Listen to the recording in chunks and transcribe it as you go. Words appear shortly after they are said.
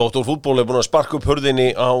Dr. Fútból búin að sparka upp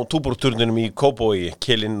hurðinni á Túborg-turninum í Kópavogi,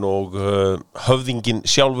 Kilinn og höfðinginn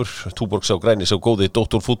sjálfur, Túborg sá græni, sá góði,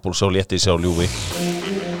 Dr. Fútból sá létti, sá ljúfi.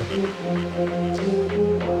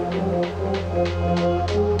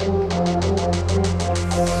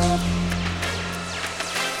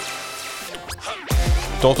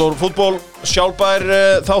 Dr. Fútból, sjálfbær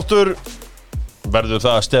þáttur, verður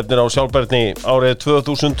það stefnir á sjálfbærni árið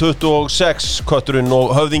 2026, kötturinn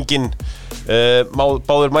og höfðinginn.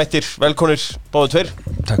 Báðir mættir, velkonir, báðir tveir.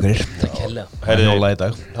 Takk fyrir. Takk hella. Hjóla í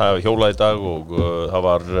dag. Það var hjóla í dag og það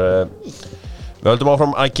var, við höldum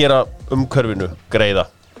áfram að gera umhverfinu greiða.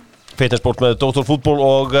 Fitnessport með Dr. Fútból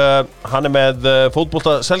og hann með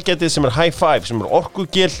fótbolta selgætið sem High Five, sem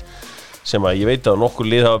orkugel, sem að ég veit að nokkur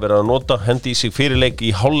lið hafa verið að nota, hendi í sig fyrirleik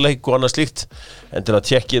í hálfleik og annað slíkt, en til að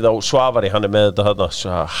tekkið á Svavari, hann með þetta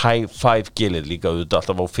þarna High Five gelið, líka auðvitað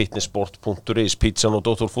alltaf á fitnessport.is. Pizzan og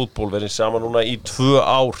Dr. Fútból verið saman núna í 2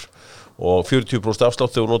 ár og 40%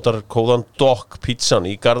 afslátt þegar þú notar kóðan DOC. Pizzan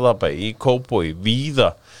í Garðabæ, í Kópavogi,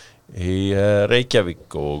 víða í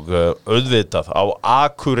Reykjavík og auðvitað á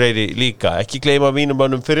Akureyri líka. Ekki gleyma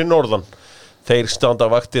vínumönnum fyrir norðan, þeir standa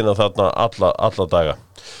vaktina þarna alla daga.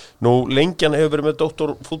 Nú, lengjan hefur verið með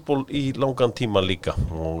Dr. Fútból í langan tíma líka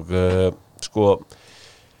og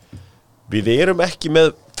við erum ekki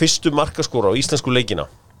með fyrstu markaskora á íslensku leikina,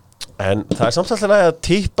 en það er samt alltaf að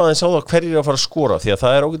tippa aðeins á það hverjir að fara að skora, því að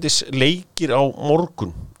það er ágætis leikir á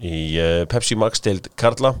morgun í Pepsi Max-deild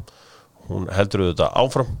karla, hún heldur auðvitað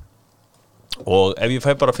áfram og ef ég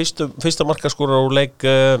fæ bara fyrsta markaskora á leik,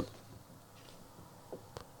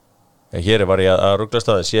 hér var ég að rugla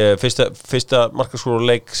staðins, fyrsta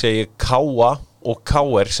markaskóruleik segi Káa og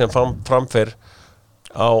Káer sem framfer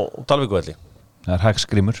á Dalvíkurvelli. Það er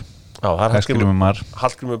Hallgrímur. Já, það er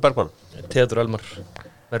Hallgrímur Bergmann. Theodor Elmar,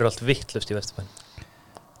 verður allt vitlaust í Vesturbæn.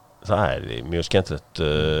 Það er mjög skemmtilegt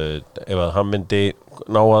ef að hann myndi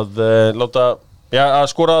ná að láta,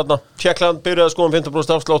 að skora þarna. Tékkland byrjaði að skoða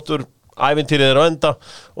 50% afsláttur, ævintýrið er á enda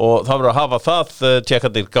og það verður að hafa það.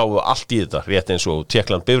 Tékkandir gáfu allt í þetta, rétt eins og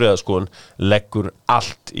Tékkland bifreiðaskoðun leggur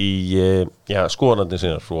allt í skoðanandinn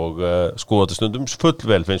sinnar og skoðandi stundum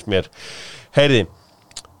fullvel finnst mér. Heyriði,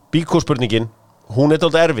 bíkóspurningin, hún er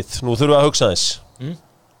dálítið erfið, nú þurfum við að hugsa þess.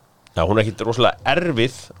 Já, hún er ekki rosalega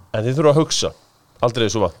erfið, en þið þurfum að hugsa, aldrei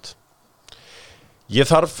þessu vant.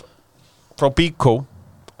 Ég þarf frá Bíkó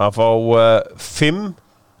að fá 5,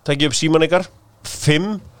 takk ég upp síman ykkar,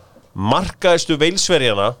 5 markaðistu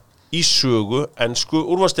Veilsverjana í sögu ensku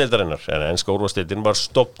úrvalsdeildarinnar, en enska úrvalsdeildin var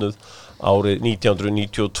stofnuð árið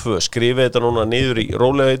 1992. Skrifið þetta núna niður í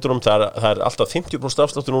rólegheitunum, það er alltaf 50%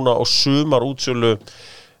 afsláttur núna á sumar útsölu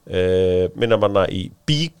minnamanna í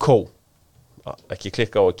Bíkó, ekki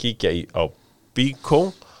klikka á að kíkja á Bíkó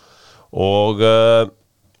og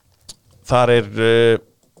þar er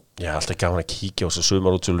alltaf gaman að kíkja á þessar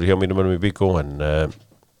sumar útsölur hjá mínum mönnum í Bíkó, en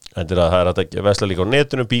það er hægt að vesla líka á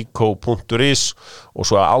netinu, biko.is, og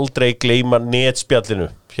svo að aldrei gleyma netspjallinu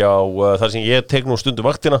hjá þar sem ég tek nú stundum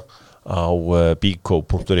vaktina á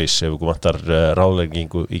biko.is ef við vantar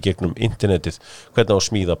ráðleggingu í gegnum internetið, hvernig á að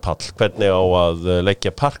smíða pall, hvernig á að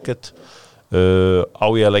leggja parkett, á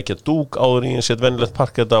ég að leggja dúk áður í set venjulegt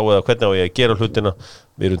parkett á, eða hvernig á ég að gera hlutina.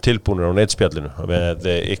 Við erum tilbúinir á netspjallinu með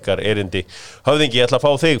ykkar erindi. Höfðingi, ég ætla að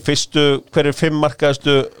fá þig fyrstu, hver er 5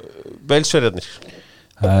 markaðustu Veilsverjarnir?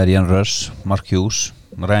 Það er Jan Röss, Mark Hughes,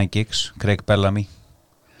 Ryan Giggs, Craig Bellamy.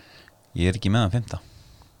 Ég er ekki með hann 5.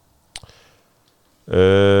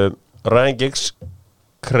 Ryan Giggs,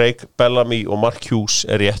 Craig Bellamy og Mark Hughes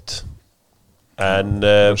er rétt. En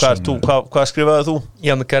hvað skrifaði þú?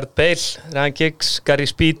 Já, með Gareth Bale, Ryan Giggs, Gary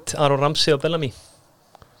Speed, Aaron Ramsey og Bellamy.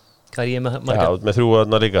 Hvað er ég með marga? Já, með 3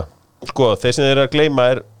 þarna líka. Sko, þeir sem þeir eru að gleyma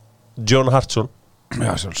er John Hartson.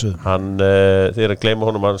 Já, sjálfsögum. Hann, þeir eru að gleyma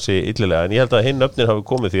honum hans í illilega, en ég held að hinn nöfnin hafi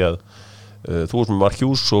komið því að þú varst með Mark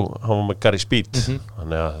Hughes og hann var með Gary Speed.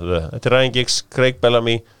 Þannig að þetta er Ryan Giggs, Craig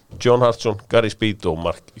Bellamy, John Hartson, Gary Speed og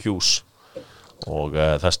Mark Hughes. Og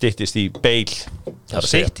það styttist í Bale. Það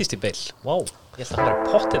styttist í Bale, vá, ég ætla að hann vera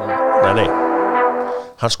pottið hann. Nei,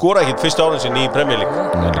 hann skoraði ekkert fyrsta árin sinni í Premier League.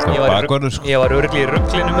 Ég var örugglega í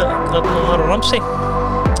ruglinu með Aaron Ramsey.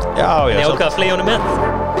 Já. Ég ákvað að fleyja honum með.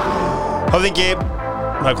 Höfðingi,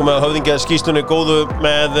 það er komið að höfðingi að skýslunni góðu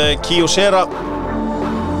með Kyocera.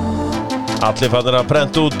 Allir fannir að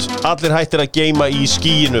prenta út, allir hættir að geyma í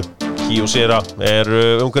skíinu. Kyocera er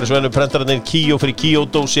umhverfisvennu prentararnir, Kyo fyrir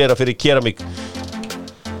Kyoto, Cera fyrir keramík.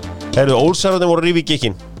 Ólsararnir voru rífi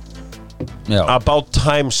gikkin. About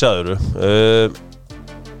time, sagður.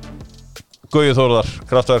 Gauju Þórðar,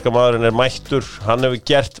 kraftverkamaðurinn er mættur. Hann hefur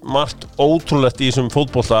gert margt ótrúlegt í þessum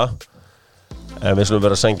fótbolta. En við slum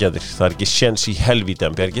vera sangjaðir. Það er ekki séns í helvíti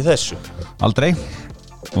að bjargi þessu. Aldrei.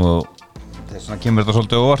 Og þess vegna kemur þetta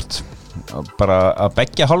svolítið óvart. Bara að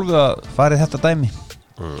beggja hálfu að fara í þetta dæmi.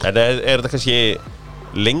 En er þetta kannski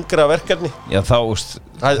lengra verkefni? Já,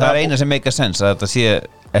 það er eina sem make a sense, að þetta sé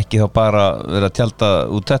ekki þá bara vera að tjálta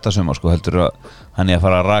út þetta sumar, sko, heldur að hann er að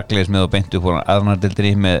fara að rakleis með og beint upp á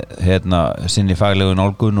aðrunardeildinni með sinni faglegu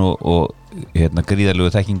nálgun og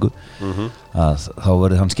gríðarlegu þekkingu, að þá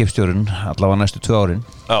verður hann skipstjórinn allavega næstu 2 árin.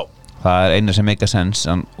 Já. Það er eina sem make a sense,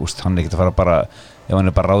 hann er ekki að fara bara, ef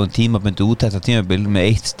hann er bara ráðin tímabundi út þetta tímabil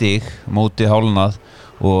með 1 stig móti hálnað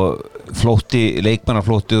og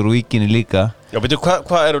leikmannaflótti úr víkinni líka. Já, byrju,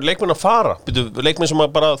 hvað eru leikmenn að fara? Byrju, leikmenn sem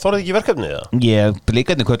bara þorði ekki verkefnið, eða?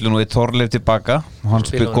 Leikarnir köllu nú eitt Þorleif tilbaka og hann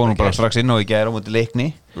kom nú bara strax inn og í gær á móti leikni.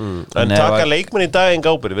 En taka leikmenn í dag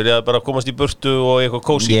enga ábyrgð, vilja það bara komast í burtu og eitthvað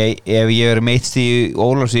kósi? Ef ég verið meitt í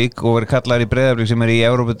Ólafsvík og verið kallaður í Breiðablik sem er í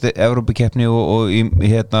Evrópukeppni og í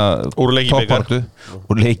toppartu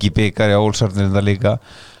úr leikibikar, já, Ólsarnir þetta líka,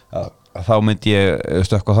 þá myndi ég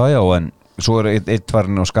stökka það, já, en svo er eitt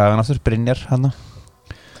varinn á Skagan aftur, Brynjar hann.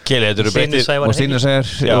 Keli, þetta eru breytið og Steinar Sævar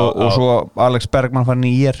og svo Alex Bergmann fann í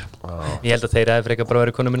ég held að þeir frekar bara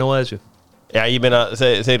verið konum með nóg að þessu. Já, ég meina,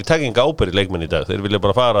 þeir taka enga ábyrgð leikmenn í dag, þeir vilja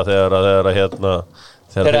bara fara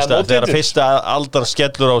þegar fyrsta aldan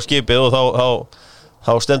skellur á skipið og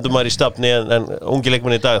þá stendur maður í stafni en ungi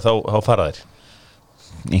leikmenn í dag, þá fara þeir.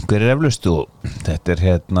 Einhver er eflaust og þetta er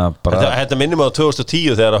bara Þetta minnum á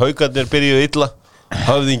 2010 þegar Haukarnir byrjuðu illa,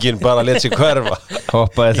 höfðingin bara let sig hverfa.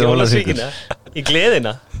 Hoppaði til Ólafsvíkina í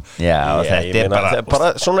gleðina. Já, þetta er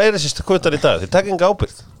bara svona er þessi kvötar í dag, þeir taka enga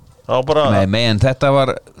ábyrgð. Nei, en þetta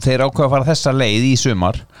var þeir ákveða að fara þessa leið í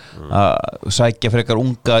sumar að sækja frekar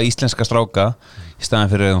unga íslenska stráka í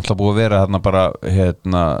staðin fyrir að búið að vera þarna bara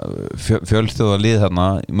fjölþjóða lið þarna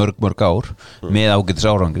í mörg ár með ágætis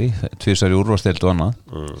árangri, 2 í úrvalsdeild og annað.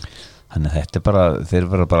 Þannig að þetta er bara,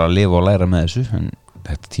 þeir verða bara að lifa og læra með þessu, en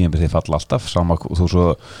þetta tímabil þeir falla alltaf sama og þú svo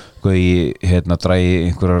drægi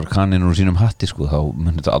einhverjar kaninur úr sínum hatti, sko, þá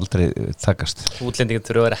mun þetta aldrei takast. Útlendingar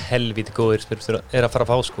þurfa að vera helvíti góðir, er að fara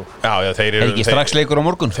að fá, sko. Já, þeir eru ekki strax leikur á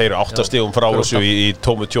morgun. Þeir eru 8 stigum frá þessu í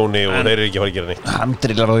tómu tjóni og þeir eru ekki að fara að gera neitt. Hann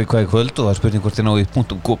drillar á því hvað í kvöld og það er spurning hvort þeir ná í punkt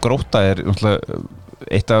og Grótta er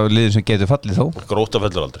eitt af liðin sem getur fallið þó. Grótta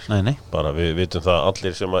fellur aldrei. Nei. Bara við vitum það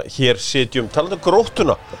allir sem að hér sitjum. Talandi um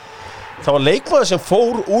Gróttuna. Það var leikmaður sem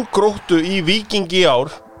fór úr Gróttu í Víkingi í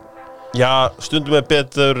ár. Já, stundum er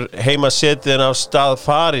betur heima setið en af stað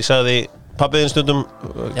fari, sagði pabbiðinn stundum,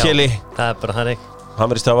 Keli. Já, það er bara þannig.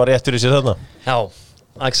 Hann verðist að var rétt fyrir sér þarna. Já,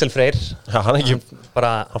 Axel Freyr. Já, hann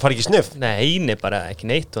fari ekki sniff. Nei, bara ekki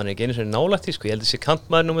neitt og hann er ekki einu svona nálægt í, sko. Ég held að þessi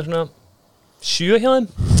kantmaður nú með svona 7 hjá þeim,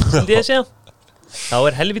 myndi ég að segja. Þá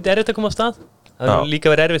er helviti erfitt að koma á stað. Það er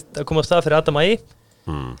líka verið erfitt að koma á stað fyrir Adam Ægi.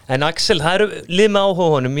 En Axel, það eru lið með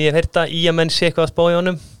áhuga honum. Ég hef heyrt að menn sé eitthvað að spá í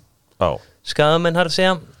honum. Skadamenn har að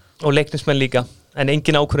segja og leiknismenn líka, en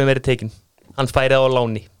engin ákvörðun verið tekin. Hann færið á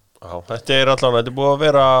láni. Já, þetta er búið að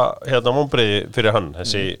vera vonbrigði fyrir hann,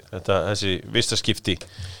 þessi vistaskipti.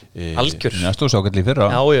 Algjör. Það stóð svo ágætlega í fyrra.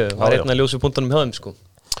 Já, var einn að ljósa punktunum hjá þeim, sko.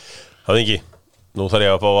 Höfðingi, nú þarf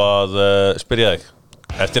ég að fá að spyrja þig.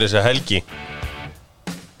 Eftir þessa helgi,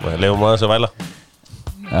 leifum aðeins að væla.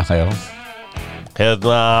 Já.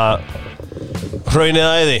 Hraunið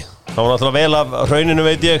æði. Það var náttúrulega vel af hrauninu,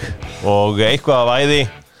 veit ég, og eitthvað af æði.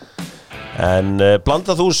 En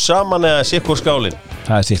blanda þú saman eða sikkur skálin?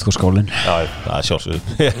 Það er sikkur skálin. Já, það er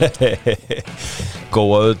sjálfsögðu.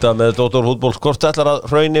 Góða auðvitað með Dóttorfútból. Hvort ætlar að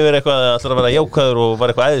hraun yfir eitthvað, ætlar að vera jákvæður og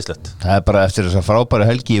var eitthvað æðislegt? Það er bara eftir þess að frábæra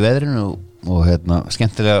helgi í veðrinu og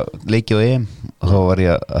skemmtilega leiki á EM og þá var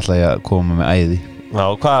ég alltaf að koma með æði. Já,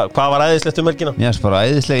 hvað var æðislegt helgina? Já, bara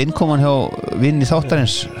æðislega innkoman hjá vinni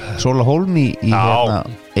þáttarins Sóla Hólm í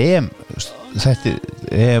EM þetta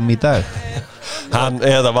EM í dag. Hann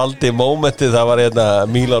valdi mómentið, það var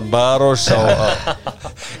Milan Baros á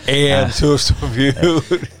EM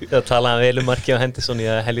 2004. Það talaði vel marki á Henderson,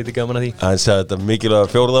 ég helviti gaman að því. Hann sagði þetta mikilvæga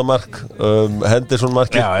 4. mark, Henderson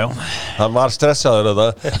marki. Já. Hann var stressaður þetta,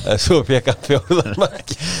 en svo fékk hann 4.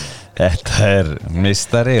 marki. Þetta er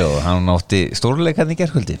mistari og hann átti stórleikarni í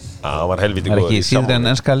gærkvöldi. Já, hann var helviti góður. Það er ekki síður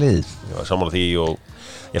en enska liðið. Já, sammála því og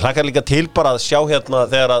ég hlakka líka til bara að sjá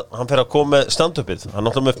þegar að hann fer að koma með stand-upið. Hann er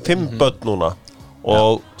náttúrulega með 5 börn núna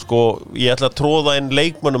og sko, ég ætla að tróða inn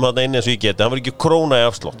leikmönnum þarna inn eins og ég geti. Hann var ekki króna í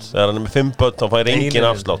afslátt. Þegar hann er með 5 börn, þá fær engin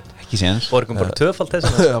afslátt. Ekki séns. Borgum bara 2-falt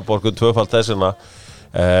þessina. Borgum 2-falt þessina.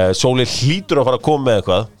 Sóli hlýtur að fara að koma með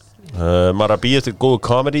eitthvað. Maður að býja eftir góðu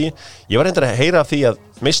komedi. Ég var reyndar að heyra af því að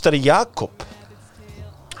meistari Jakob,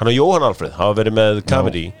 Hann og Jóhann Alfreð hafa verið með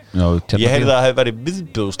comedy. Ég heyrði að það hefði verið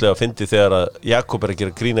viðbjóðslega að fyndi þegar að Jakob að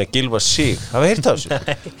gera grína Gylfa sig. Hafa heyrt það þessu?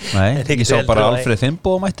 Nei, ég sá bara Alfreð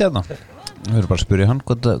Finnbo mætti þarna. Við höfum bara að spyrja hann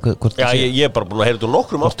hvort Já, ég er bara búin að heyra þetta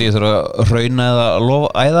nokkrum hvort ég þurfa að rauna eða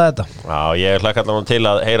æða þetta. Já, ég hlakka allan til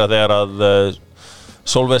að heyra þegar að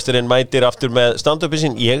Sólvesturinn mætir aftur með stand-upin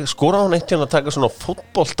sín. Ég skora hann eitt að taka svona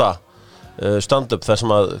fótbolta stand-up þar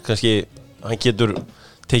sem að kannski hann getur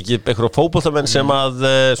tekið einhverjum fótboltamenn sem að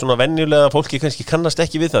svona venjulega fólki kannski kannast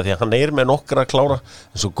ekki við það því að hann með nokkra klára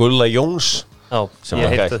eins og Gulla Jóns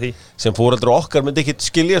sem fóreldrar okkar myndi ekki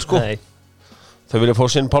skilja sko. Nei. Þau vilja fá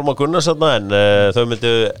sinn Pálma Gunnars en þau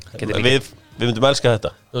myndu við myndum elska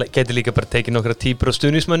þetta. Getur líka bara tekið nokkra típur og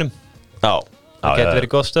stuðningsmönnum. Já. Það getur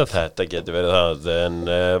verið gott stöf. Þetta getur verið það en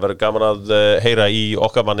verður gaman að heyra í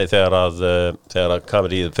okkar manni þegar að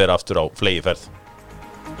kameríð fer aftur á flegiferð.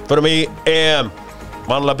 Förum í EM.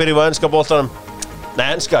 Vanlega byrjum við á enska boltanum.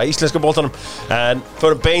 Íslenska boltanum. En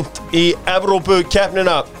förum beint í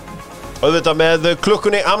Evrópukeppnina. Auðvitað með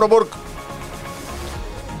klukkunni Hamraborg.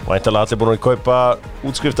 Væntanlega allir búin að kaupa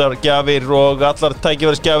útskriftargjafir og allar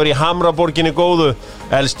tækifærisgjafir í Hamraborginni góðu.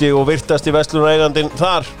 Elsti og virtasti verslunareigandinn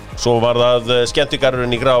þar. Svo var það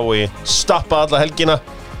skemmtigarðurinn í Grái. Stappa alla helgina.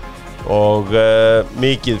 Og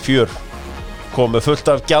mikið fjör. Komið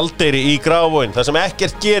fullt af gjaldeyri í Grávóin. Það sem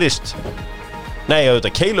ekkert gerist. Nei,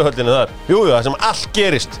 auðvitað keiluhöllinni þar. Jú, það sem allt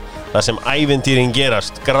gerist. Það sem ævintýrin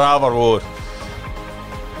gerast. Grafarvogur.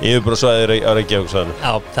 Yfirbrotsvæðir á Reykjavíkursvæðinu.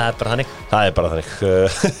 Já, það er bara þannig. Það er bara þannig.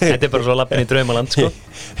 Þetta er bara svo lappin í draumaland, sko.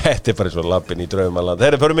 Þetta er bara svo lappin í draumaland. Þeir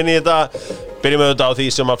eru förum inn í þetta. Byrjum við auðvitað á því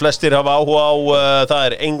sem að flestir hafa áhuga á. Það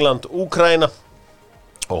er England-Úkraína.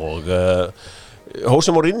 Og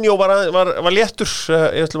Jose Mourinho var léttur.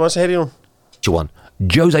 Ég ætlum að heyra í hún.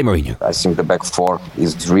 Jose Mourinho. I think the back four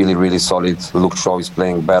is really, really solid. Luke Shaw is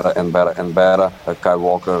playing better and better and better. Kyle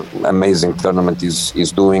Walker, amazing tournament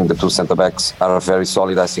is doing. The two center backs are very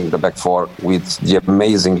solid. I think the back four with the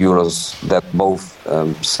amazing Euros that both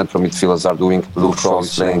central midfielders are doing. Luke Shaw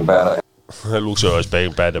is playing better. Luke Shaw is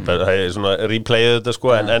playing better. Það er svona replayið þetta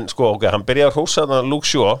sko en sko ok, hann byrjaði að hrósa þarna Luke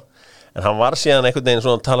Shaw en hann var síðan einhvern veginn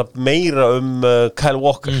svona að tala meira Kyle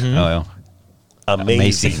Walker. Já.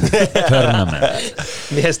 Amazing.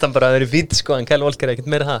 Mér hefst hann bara að vera fít sko en Kyle Walker ekkert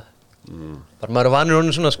meira það. Bara maður vanur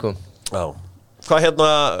honum svona sko. Já.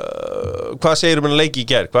 Hvað segir um leiki í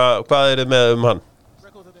gær? Hvað er þið með hann?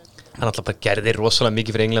 Hann alltaf bara gerði rosalega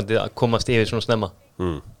mikið fyrir Englandi að komast yfir svona snemma.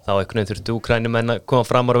 Þá einhvern veginn þurftu Úkraínumenn að koma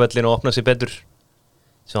fram á vellinu og opna sig betur.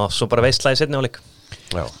 Svo bara veistlaði seinni hálfleik.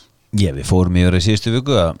 Já. Við fórum yfir í síðustu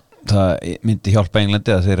viku að það myndi hjálpa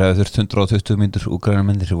Englandi að þeir hafi þurft 120 mínútur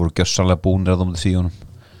Úkraínumennir sem voru gjörsamlega búnir að móti Svíunum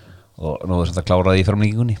og nú var þetta klárað í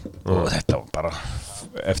framlengingunni og þetta var bara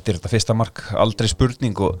eftir þetta fyrsta mark aldrei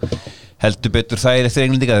spurning og heldur betur þær eftir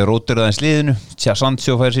Englendinga þeir rótur aðeins liðinu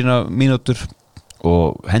Sancho fær sína mínútur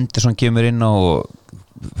og Henderson kemur inn og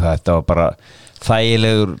þetta var bara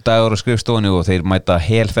þægilegur dagur á skrifstofunni og þeir mæta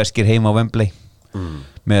helferskir heima á Wembley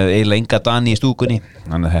með eiginlega enga Dani í stúkunni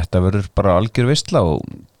þannig að þetta verður bara algjör veistla og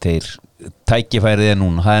þeir tækifærið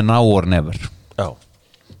núna það er now or never. Já,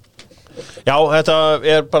 þetta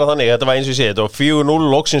er bara þannig þetta var eins og ég segi, þetta var 4-0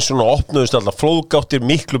 loksins svona opnuðust alltaf flóðgáttir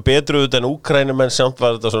miklu betru en Úkraínumenn samt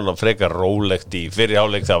var þetta svona frekar rólegt í fyrri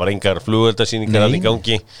hálfleik það var engar flugveldasýningar allir í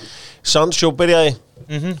gangi Sancho byrjaði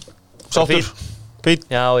sáttur, fín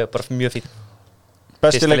Já, bara mjög fín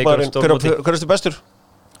Besti leikmaðurinn, hver er bestur?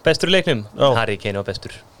 Bestur í leiknum? Harry Kane var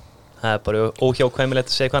bestur það er bara óhjákvæmilegt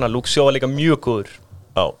að segja hvað hann Luke Shaw var líka mjög góður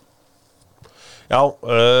Já,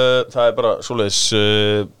 það er bara svoleiðis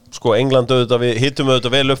sko England auðvitað við hittum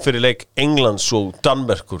auðvitað vel upp fyrir leik Englands og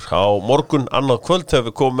Danmerkur á morgun annað kvöld þegar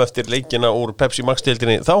við komum eftir leikina úr Pepsi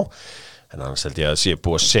Max-deildinni þá en annars held ég að sé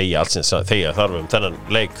búið að segja allt sem þegar þarf þennan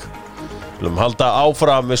leik við slum halda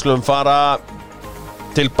áfram, við slum fara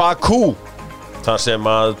til Bakú þar sem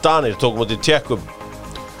að Danir tók móti Tékkum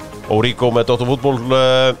Origo með Dóttar fútból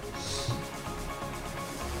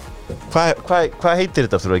Hvað heitir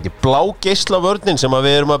þetta aftur ekki? Blágeislavörnin sem að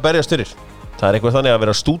við erum að berjast fyrir það er eitthvað þannig að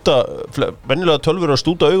vera að stúta venjulega tölvur að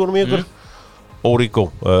stúta augunum í ykkur Origo,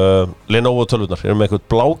 Lenovo tölvurnar erum með eitthvað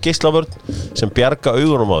blágeislavörn sem bjarga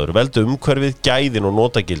augunum á þér veldu umhverfið, gæðin og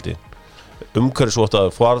notagildi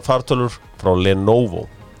umhverfisvottaður fartölvur frá Lenovo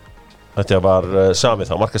þetta var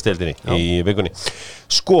samið á markasteildinni í vikunni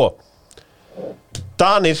sko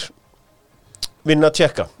Danir vinna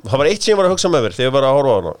Tékka það var eitt sem ég var að hugsa með mér þegar ég var að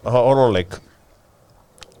horfa á leik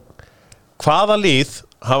hvaða lið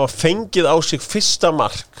hafa fengið á sig fyrsta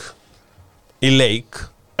mark í leik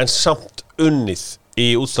en samt unnið í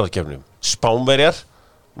útslagkeppnum Spánverjar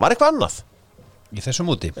var eitthvað annað Í þessu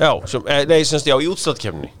múti? Já, í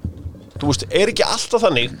útsláttkefni. Þú veist, ekki alltaf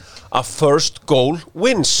þannig að first goal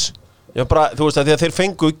wins. Já, bara, þú veist, að því að þeir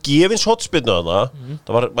fengu gefins hotspinnu þarna,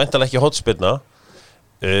 það var væntanlega ekki hotspinna,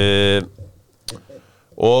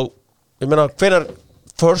 og ég meina, hvenær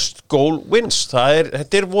first goal wins,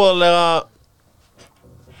 þetta er voðalega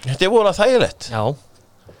þægilegt. Já,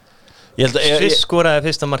 Ég held að Sviss skoraði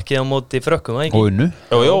fyrsta markið á móti Frökkum, það ekki? Og unnu?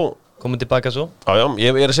 Jó, Komum tilbaka svo. já,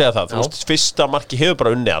 ég er að segja það, þú veist, fyrsta marki hefur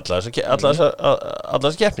bara unni alla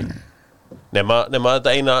þessa keppni. Nema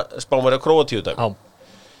þetta eina Spánverja Króatíu dæmi. Já,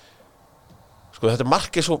 Sko, þetta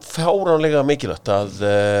mark er svo fáránlega mikilvægt að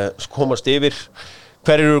komast yfir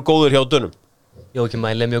hverjir eru góður hjá Dönum. Jóki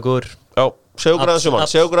Mæli mjög góður. Já,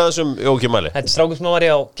 segðu græðisum Jóki Mæli. Þetta er strákur sem var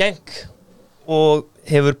á Genk og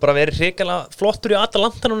hefur bara verið hrikalega flottur í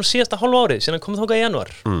Atalantanum síðasta hálfa árið, síðan hann kom þangað í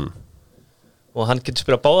janúar. Og hann getur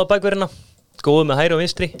spilað báða bakverðina, góður með hægri og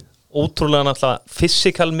vinstri, ótrúlega náttúrulega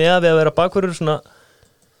fysikal með að vera bakverður, svona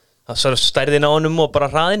það stærðin á honum og bara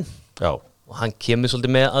hraðinn. Já. Og hann kemur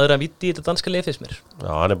svolítið með aðra viti í þetta danska liði fyrst mér.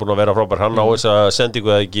 Já, hann er búinn að vera frábær, hann á þessa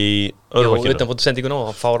sendingu eða ekki í öðrum Jú, utanfóttu sendingu nú,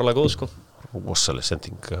 hann fáralega góð, sko. Rosaleg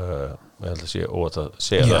sending, ég held að sé óvægt að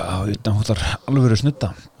segja það. Já, utanfóttar alveg verið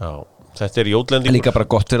snudda. Já, þetta er jótlendingur. Líka bara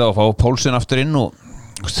gott fyrir að fá Pálsson aftur inn og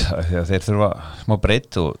þegar þeir þurfa smá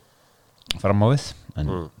breytt og fram á við,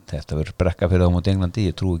 en þetta verður brekka fyrir þá mútið Englandi,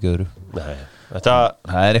 ég trúi ekki öðru. Nei,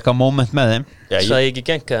 það er eitthvað moment með þeim. Sæði ekki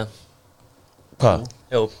Genk eða? Hvað?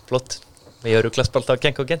 Jú, flott. Ég eru glast bara alltaf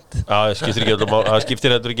Genk og Gent. Já, það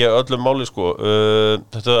skiptir ekki öllum máli, sko.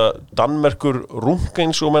 Þetta Danmerkur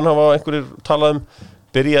Runkeins og menn hafa einhverjir talað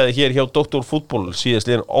byrjaði hér hjá Dr. Fútból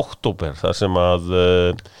síðastliðin október, þar sem að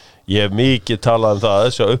ég hef mikið talað það,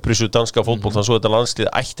 þessu upprisu danska fótból, þannig að þetta landslið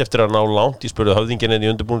ætti eftir að ná langt. Ég spurði höfðinginn í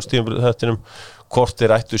undirbúningstíðum hvort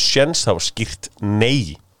þeir ættu séns, það var skýrt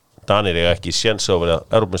nei. Danir eiga ekki séns á að vera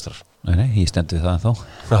Evrópumeistarar. Nei, ég stendi við það þá.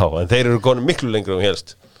 Já, en þeir eru konum miklu lengra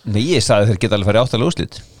helst. Nei, ég sagði að þeir geta alveg farið áttalega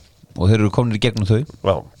úrslit og þeir eru komin í gegnum þau.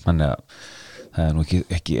 Já. Þannig að það er nú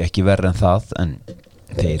ekki verri en það, en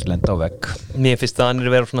þeir lenda á vegg. Mér finnst að hann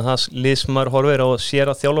vera svona það lið sem maður horfir og sér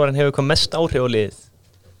að þjálfarinn hefur hvað mest áhrif á liðið.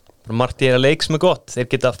 Margt ég er að leik sem er gott, þeir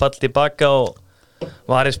geta fallið tilbaka og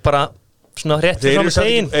varist bara svona rétti frá með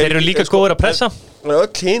segin. Þeir eru líka góður að pressa.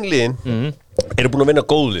 Öll hinliðin eru búin að vinna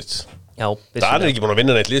góðlið. Já, það er ekki búin að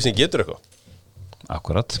vinna neitt lið sem getur eitthvað.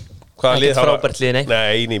 Akkurat. Ekkert frábært lið, nei.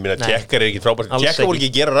 Nei, ég meina, Tékkar er ekki frábært. Tékkar voru ekki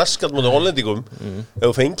að gera raskat mútið hollendingum. Ef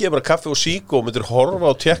þú fengið bara kaffi og sík og myndir horfa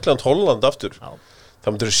á Tékkland, Holland aftur, þá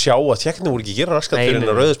myndir þú sjá að Tékkarnir voru ekki að gera raskat fyrir en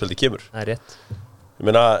að rauðaspjaldi kemur. Það er rétt. Ég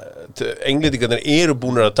meina, Englendingarnir eru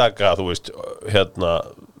búnir að taka, þú veist,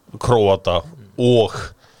 Króata og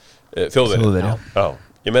Þjóðverja. Já.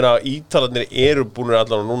 Ég meina, Ítalarnir eru búnir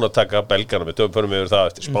allan að núna taka belgana, við förum yfir það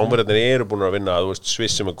eftir. Spánverjarnir eru búnir að vinna, þú veist,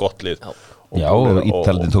 Sviss sem er gott lið. Já, og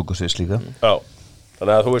Ítalarnir tóku Sviss líka. Já,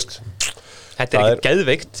 þannig að þú veist. Þetta er ekki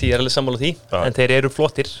geðveikt, ég er alveg sammála því, en þeir eru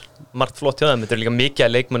flottir, margt flott hjá þeim. Þetta er líka mikið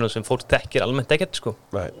af leikmennum sem fólk þekkir almennt ekkert, sko.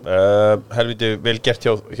 Nei, helviti vel gert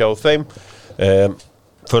hjá þeim.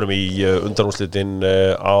 Förum í undanúrslitin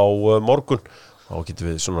á morgun, þá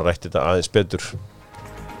getum við svona rætt þetta aðeins betur.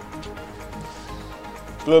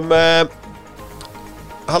 Skulum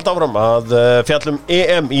halda áfram að fjallum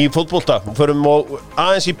EM í fótbolta. Förum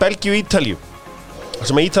aðeins í Belgíu og Ítalíu,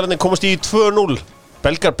 sem að Ítalarnir komast í 2-0.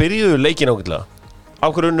 Belgar byrjuðu leikinn ágætlega. Á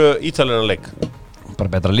hverju unnu Ítalarna leik?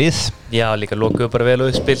 Bara betra lið. Já, líka lokuðu bara vel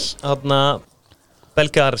uppspil þarna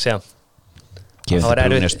Belgar að segja. Kevin De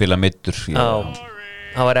Bruyne að spila middur. Já,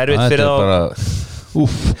 það var erfitt fyrir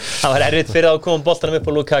Það var erfitt fyrir að koma boltanum upp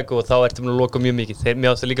á Lukaku og þá ertu búin að loka mjög mikið. Þeir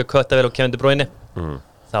mjög ástu líka kötta vel á Kevin De Bruyne.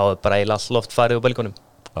 Þá er bara eiginlega all loft farið á belgunum.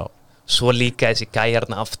 Já. Svo líka þessi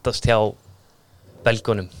gæjarna aftast hjá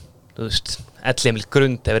belgunum. Þú veist, Emil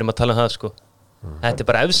Grund, ef við erum að tala um það, sko. Þetta er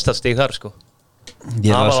bara efstastig þar, sko.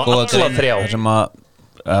 Ég var að skoða það sem að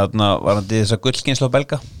varandi þessa gullskeinslu á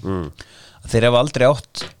belga. Þeir hafa aldrei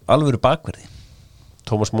átt alvöru bakverði.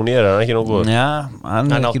 Thomas Munier, er hann ekki nógu góður? Já, hann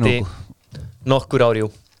er ekki nógu. Nokkur ári, jú,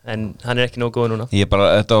 en hann er ekki nógu góður núna.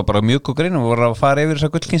 Þetta var bara mjög góð grein og voru að fara yfir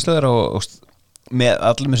þessa gullskeinslu þar og með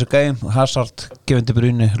allum þessu gæjum, Hazard, Kevin De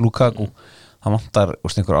Bruyne, Lukaku, það vantar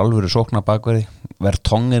einhver alvöru sókna bakverði.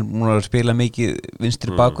 Vertong er múin að spila mikið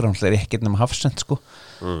vinstri bakverð, hann er ekkert nema hafsend, sko.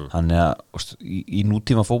 Þannig að í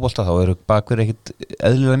nútíma fótbolta þá eru bakverði ekkert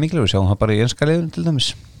eðlilega mikilvæg, við sjáum það bara í enska liðinu til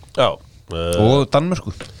dæmis. Já. Og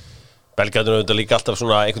Danmörku. Belgarnir auðvitað líka alltaf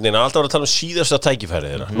svona einhvern veginn alltaf að tala um síðasta tækifæri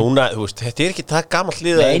þeirra. Núna, þú veist, þetta er ekki það gamalt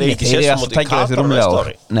lið að þeir ekki sér sem móti Katar næsta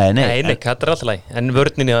ári. Nei, Katar er alltaf læg. En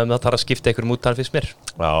vörninni það þarf að skipta einhverjum út þar fyrst mér.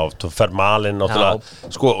 Já, þú fer Malin náttúrulega.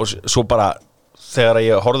 Sko, og svo bara þegar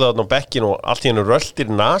ég horfði þarna á bekkin og allt í hennu röltir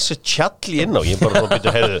Nasi Tjalli inn á, ég bara svona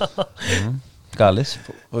byrja heyrðu Galis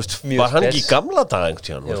var hann ekki í gamla dag einhvern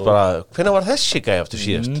tíðan hvenær var þessi gæði aftur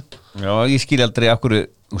síðast Já, ég skil aldrei af hverju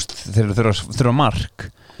þeir þurfa mark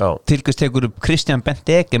tilkvæmst tekur upp Kristján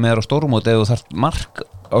Benteke með þér á stórmóti eða þú þarf mark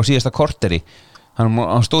á síðasta korteri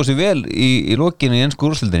hann stóð sér vel í lokinu í ensku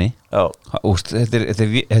úrslildinni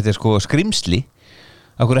þetta sko skrimsli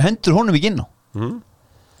af hverju hendur honum ekki inn á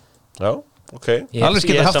Já, ok Alveg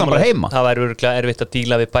geta haft hann bara heima Það væri örgulega erfitt að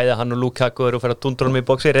díla við bæða hann og Lukaku og fara að dundra honum í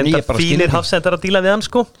boxi reynda fínir hafsendar að díla við hann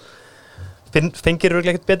sko fengir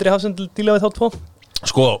örgulega ekkert betri hafsend að díla við þá tvo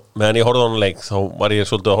Sko, meðan ég horfði á hann leik þá var ég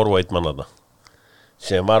svolítið að horfa á einn mann þarna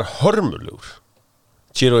sem var hörmulegur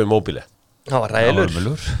Ciro Immobile Það var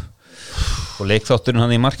ræðilegur og leikþátturinn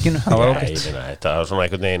hann í markinu það var ágætt Þetta var svona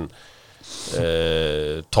einhvern veginn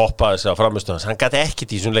toppa þess að framistu hans hann gæti ekkert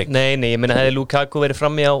í þessum leik Nei, ég meina hefði Lukaku verið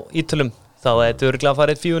frammi á Ítölum þá hefði örgulega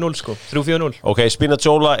farið 4-0 sko 3-4-0 Ok,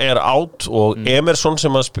 Spinazzola er out og Emerson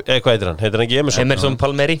sem að hvað heitir hann? Heitir hann ekki Emerson? Emerson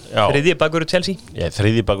Palmieri, þriðji bakvörður Chelsea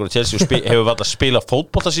Þriðji bakvörður Chelsea og hefur vald að spila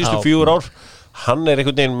fótbolta síðustu 4 ár hann er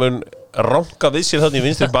einhvern veginn mun ranka við sér þannig í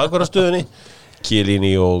vinstri bakvörðarstöðunni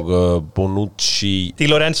Chiellini og Bonucci Di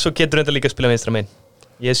Lorenzo getur enda líka að spila vinstra megin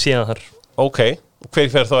Ég sé hann þar Ok, hver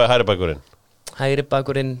fer þá hægri bakvörðin? Hægri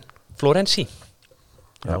bakvörðin Florenzi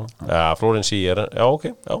Já, Florenzi er Já, ok,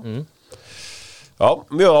 já Já,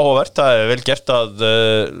 mjög áhugavert, það er vel gert að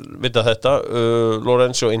vita þetta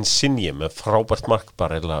Lorenzo Insigne með frábært mark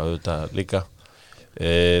bara auðvitað líka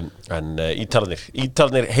en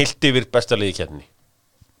Ítalarnir heilt yfir besta liði keppninni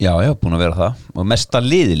Já, búin að vera það og mesta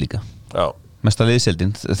liði líka Já mesta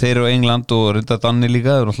liðseldin, þeir eru England og reynda Danni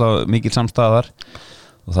líka, það eru alltaf mikil samstæðar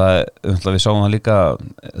og það er, við sáum það líka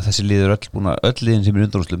þessi liður öll liðin sem er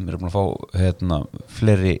undanúrslim eru búin að fá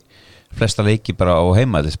flesta leiki bara á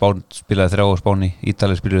heima Spán spilaði 3 á Spáni,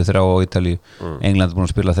 Ítalið spilaði 3 á Ítalíu, England er búin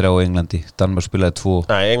að spila 3 á Englandi, Danmark spilaði 2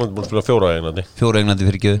 Nei, England er búin að spila 4 á Englandi 4 á Englandi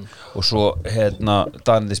fyrir ekki og svo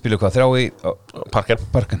Danið spilaði hvað 3 í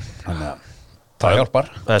Parken þannig að það hjálpar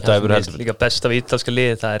Þetta hefur heldur líka best af ítalska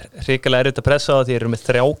liði það er hrikalega erfitt að pressa á því þeir eru með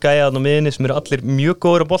 3 gæja á miðinni sem eru allir mjög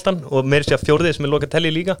góður á boltan og meira sér 4 sem er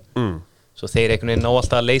Locatelli líka svo þeir einhvern veginn ná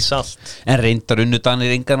alltaf að leysa allt En reyndar unnu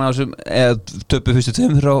Danir engan á þessum eða töpu fyrstu 2 á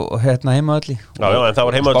heimavalli Já, en það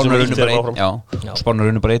var heimavalli sem unnu bara einn Já, Spánar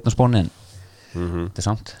unnu bara einn á Spáni en þetta er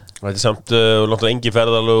samt Þetta er samt náttúrulega engi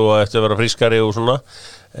ferðalög og eftir að vera frískari og svona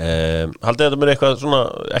Haldið þetta mér eitthvað svona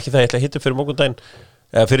ekki það ég ætla að hitta fyrir morgundaginn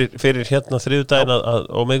fyrir þriðjudaginn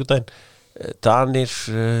og miðvikudaginn Danir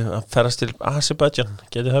að ferast til Azerbaijan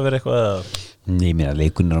geti það verið eitthvað Nei, mér að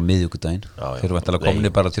leikunir á miðvikudaginn þeir eru vantilega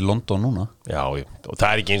komin bara til London núna Já, og það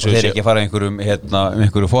er ekki eins og þeir eru ekki að fara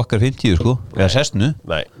einhverju fokkar 50 sko, eða 6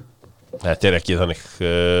 Nei, þetta er ekki þannig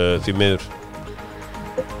því miður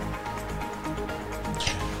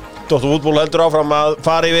Dóttur fútból heldur áfram að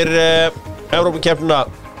fara yfir Evrópukeppnina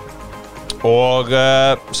og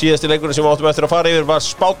síðasti leikurinn sem áttum eftir að fara yfir var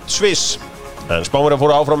Spán-Sviss en Spánverjar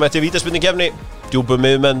fóru áfram eftir vítaspyrnukeppni djúpu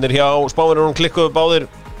miðmennir hjá Spánverjunum klikkuðu báðir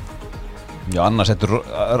Já, annars settur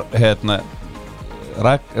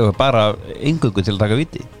bara eingöngu til að taka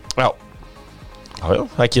víti Já,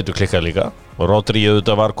 það getur klikkað líka og Rodri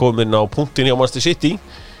auðvitað var komin á punktin hjá Manchester City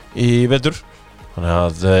í vetur þannig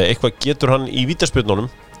að eitthvað getur hann í vítaspyrnunum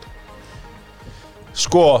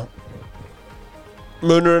Sko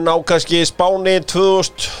munurinn á kannski Spáni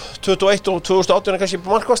 2021 og 2018 er kannski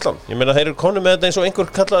markvarslan ég meina þeir eru konum með þetta eins og einhver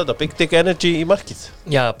kallaði þetta Big Dick Energy í markið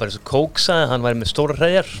Já, bara eins og Kók sagði, hann væri með stóra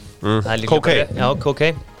hreðjar Kókei Já,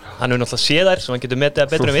 Kókei Hann hefur náttúrulega séð þær, svo hann getur metið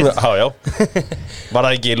það betur en við Já Var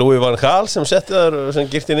það ekki Louis van Gaal sem setti þar sem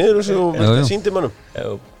girti niður og sýndi mönnum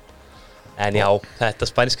En já, þetta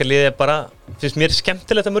spænska liði er bara finnst mér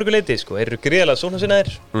skemmtilegt að mörgu leiti sko. Þeir eru gríðarlega svona sinna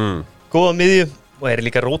þér góða miðju og eru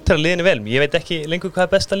líka rótara liðinu vel ég veit ekki lengur hvað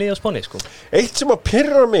er besta liði á Spáni sko. Eitt sem að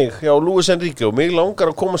pirra mig hjá Luis Enrique og mig langar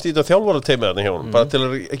að komast í þetta þjálfarateymið hjá hann bara til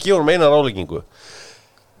að gefa hann eina ráðleggingu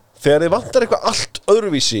þegar þið vantar eitthvað allt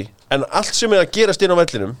öðruvísi en allt sem er að gerast inn á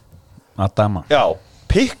vellinum Adama Já,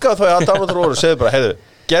 pikka þau Adama þar og segðu bara heyrðu,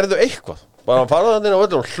 gerðu eitthvað bara fara það inn á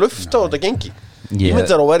vellinu og hlufta á þetta gengi Ég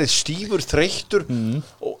myndi það að vera stífur, þreyttur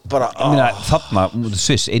og bara Þarna,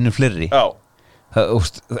 Sviss, einu fleiri Já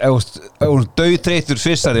Dauðþreyttur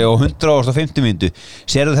svissari og 150 mínútu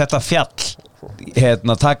sérðu þetta fjall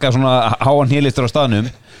taka svona háan héliftur á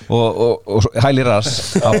staðnum og hæli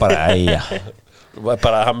rass á bara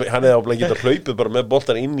bara hann er áblæð geta hlaupið bara með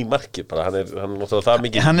boltan inn í markið bara hann er það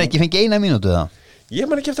mikið hann er ekki fengið 1 mínútu það ég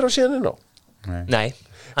man ekki eftir að sé hann inn á Nei,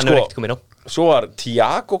 hann er ekkert komið inn á svo var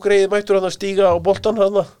Thiago greið mættur að stíga á boltan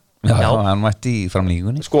hann Já, hann mætti í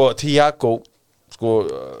framlíkingunni Thiago sko,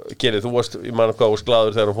 Gerið, þú varst, ég man hvað varst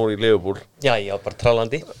glaður þegar hann fór í Liverpool. Já, ég var bara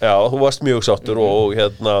trálandi. Já, þú varst mjög sáttur og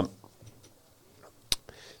hérna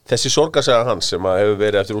þessi sorgarsaga hans sem að hefur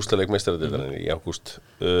verið eftir úrslaleik meistaradeildarinnar í ágúst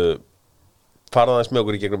farað aðeins með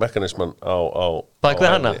okkur í gegnum mekanisman á Bak við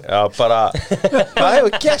hana? Já, bara, hvað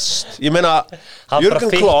hefur gerst? Ég meina, Hann bara Jürgen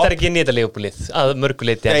fittar Klopp ekki inn í þetta leifbúlið að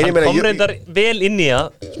mörguleiti, Nei, en ég hann meina, kom reyndar vel inn í það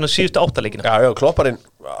svona síðustu 8 leikina. Já, Klopparinn,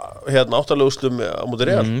 hérna 8 úrslitum á móti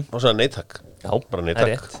Real og sagði nei takk. Já, bara nei það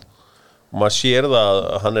er takk. rétt. Og maður sér það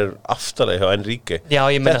að hann er aftalega hjá Enrique. Já,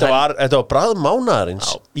 ég meina Þetta var bragð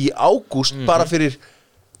mánaðarins í ágúst bara fyrir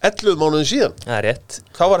 11 mánuðin síðan. Það er rétt.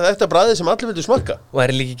 Þá var þetta bragðið sem allir vildu smakka. Og er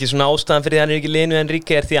líka ekki svona ástæðan fyrir því að hann er ekki liðinu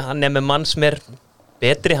Enrique er því að hann er með mann sem er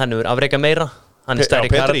betri, hann hefur afreika meira, hann er stærri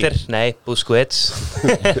karakter, nei, Busquets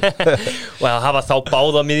og að hafa þá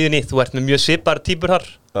báða á miðjunni, þú ert með mjög svipar típur þar,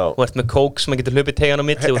 þú ert með Kók sem getur hlaupið tegan á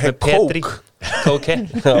milli, þú ert með Petri Kóke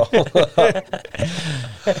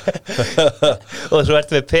og svo ert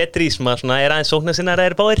með Petri sem að svona er aðeins sóknar sinna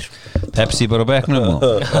er báðir Pepsi bara á bekknum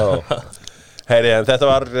Heyri, en þetta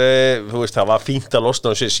var, þú veist, það var fínt að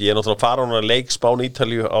losna á sér. Ég er náttúrulega að fara á hana leik Spán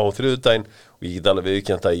Ítalíu á þriðjudaginn og ég get alveg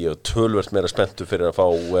viðurkennt að ég er tölvert meira spenntur fyrir að fá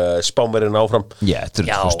Spánverjinn áfram. Já, þetta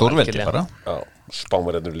er stórveldi bara. Já,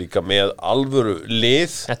 Spánverjinn líka með alvöru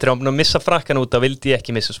lið. Þetta er að missa frakkan út, þá vildi ég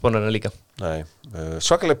ekki missa Spánverjinn líka. Nei,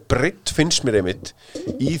 svakalega breytt finnst mér einmitt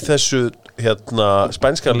í þessu,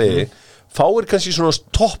 spænska liði. Fáir kannski svona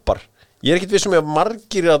toppar. Ég er ekkert vissum að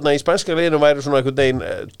margir í spænska liðinu væri svona einhvern veginn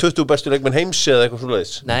 20 bestu leikmenn heims eða eitthvað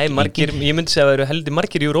svoleiðis. Nei, margir, ég myndi segja að það eru heldur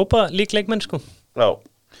margir í Europa líkleikmenn sko. Já.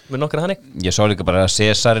 Með nokkra þannig. Ég sá líka bara að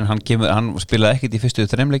Cesarinn, hann spilaði ekkert í fyrstu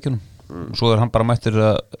 3 leikjunum. Svo er hann bara mættur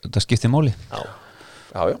að þetta skipti máli.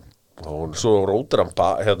 Já. Og svo rótar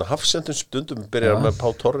hann hafsendum stundum byrjar með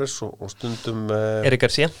Pau Torres og stundum Erik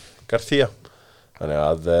Garcia. Þannig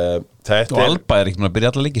að þetta og Alba er ekki að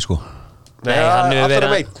byrja alla leiki sko. Nei, hann hefur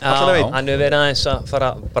verið aðeins að fara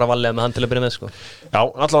bara valega með hann til að byrja með sko. Já,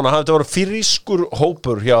 allan að þetta voru frískur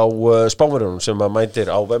hópur hjá Spánverjunum sem að mætir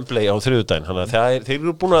á Wembley á þriðjudaginn. Þannig að þeir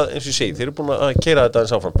eru búin að, eins og ég segi, þeir eru búin að keyra þetta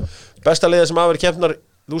aðeins áfram. Besta liða sem hafa verið keppnar,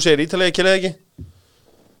 þú segir Ítalía, keyraði ekki?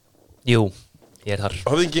 Jú, ég er þar.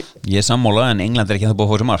 Höfðingi? Ég er sammála en England er ekki að búið að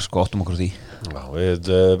fá þessi mark, sko, áttum okkur því. Já,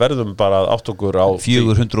 við verðum bara að átt okkur á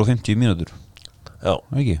 450 mínútur. Já.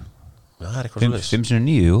 Ekki? Já, það er eitthvað svo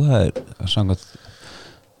 5x9, jú, það er samkvæmt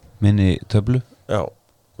minni töflu. Já,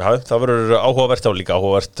 það verður áhugavert á líka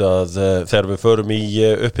áhugavert að þegar við förum í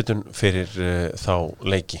upphitun fyrir þá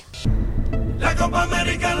leiki. La Copa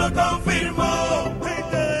América lo confirmó.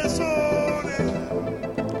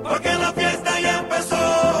 Porque la fiesta ya empezó.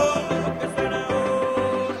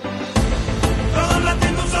 Todos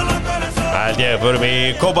latiendo un solo corazón. Held ég, förum í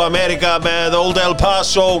Copa América með Old El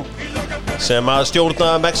Paso sem að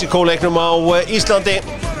stjórna Mexíkóleiknum á Íslandi.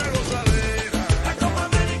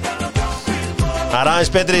 Það er aðeins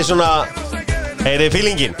betri svona heyri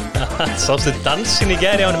feelingin. Sástu dansin í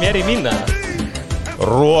gæri á hann mér í mína.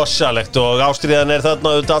 Rosalegt og ástriðan er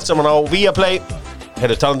þarna auðvitað allt saman á Viaplay.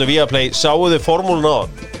 Heyrðu, talandi Viaplay, sáu þið formúluna á?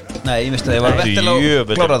 Nei, ég misti að ég var vettil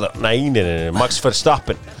að klára það. Nei, Max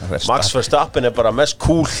Verstappen. Max Verstappen er bara mest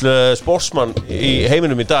cool sportsmann í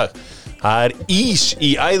heiminum í dag. Það er ís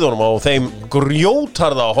í æðunum á þeim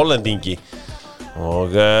grjótharða hollendingi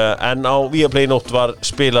og en á Viaplay nótt var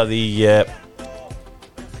spilað í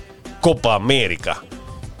Copa América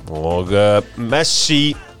og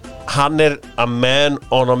Messi, hann er a man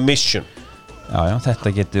on a mission. Já,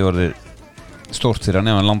 þetta getur orðið stórt fyrir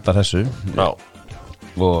hann ef hann landar þessu. Já.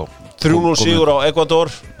 Og 3-0 sigur á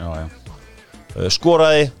Ecuador. Já.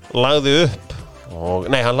 Skoraði, lagði upp og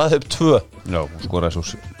hann lagði upp 2. Já, skoraði svo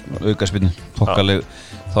aukaspinnu,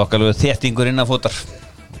 þokkalegu þéttingur innan fótar,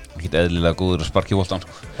 ekki eðlilega góður að sparki voltan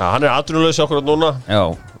sko. Já, hann er atvinnulaus okkur núna. Já.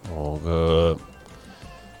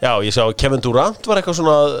 Og ég sá Kevin Durant var eitthvað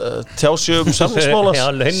svona tjási samningsmálas. Já,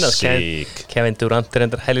 launast Kevin Durant er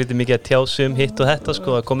endar helviti mikið að tjási hitt og þetta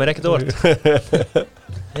sko, það komir ekkert óvart.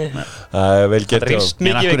 Vel gert. Það rýst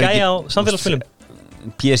mikið við gæja á samfélagsmiðlum.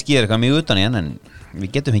 PSG er eitthvað mjög utan í en við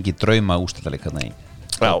getum fengið drauma úrslitaleik hérna í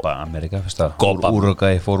Copa América, fyrst að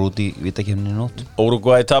Uruguay fór út í vítakefninni nótt.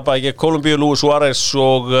 Uruguay tapaði ekki Kólumbíu, Luis Suárez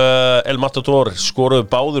og El Matador skoruðu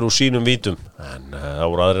báðir úr sínum vítum en það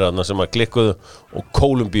voru aðrir aðna sem að klikkuðu og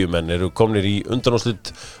Kólumbíumenn eru komnir í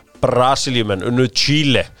undanúrslit. Brasilíumenn unnu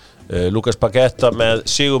Chile, Lucas Paqueta með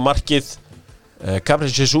sigurmarkið.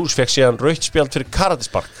 Gabriel Jesus fekk síðan rautt spjald fyrir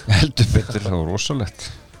karatispark. Heldur betur, það var rosalegt.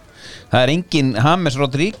 Það er engin James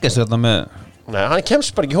Rodríguez þetta með. Nei, hann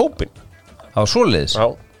kemst bara ekki í hópin. Það var svoleiðis. Já.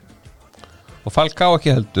 Og Falcao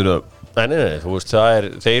ekki heldur að Nei, þú veist,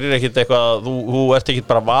 þeir eru ekkit eitthvað, þú ert ekkit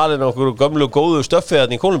bara valin á okkur gömlu góðu stöffi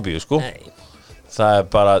þarna í Kólumbíu, sko. Nei. Það er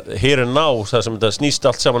bara here and now, það sem þetta snýst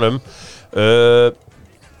allt saman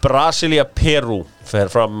Brasilia Perú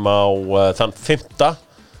fer fram á þann 5.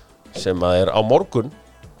 sem að er á morgun.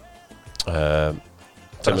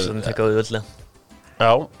 Brasilíu tekka auðvöldlega.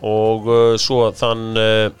 Já, og svo þann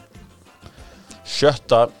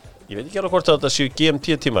 7. Ég veit ekki alveg hvort að þetta séu GMT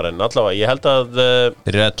tímar en allavega, ég held að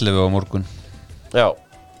Þeir eru 11 á morgun já,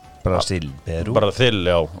 Brasil, Perú bara þill,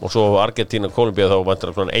 já og svo Argentína, Kólumbía þá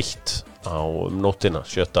vantar svona 1 á nóttina,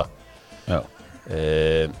 7.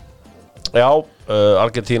 Já,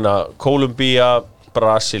 Argentína, Kólumbía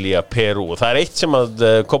Brasilia, Perú og það er eitt sem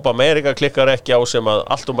að Copa America klikkar ekki á sem að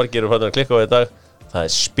allt og margir eru að klikka á í dag það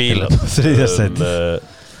er spilað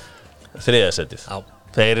þriðja setið Já.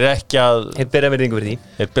 Þeir eru ekki að Þeir byrja virðingu fyrir því.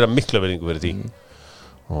 Þeir byrja mikla virðingu fyrir því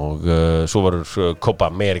og svo varur Copa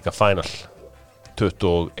America Final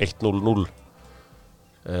 21:00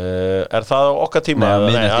 Er það á okkar tíma?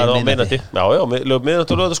 Nei, það er á miðnætti. miðnætti Já,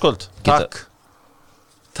 miðnætti og lögðaskvöld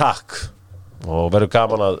Takk og verður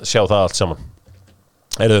gaman að sjá það allt saman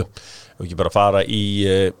Heyrðu, við ekki bara fara í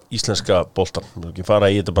íslenska boltan Við ekki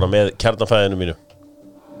fara í þetta bara með kjarnafæðinu mínu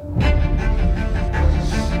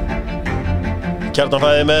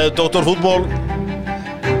Kjarnafæði með Dr. Fútból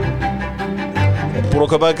Búin að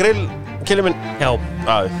kaupa grill, Kili minn Já.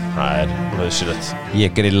 Það er nöðsynlegt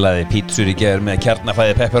ég grillaði pítsur í gær með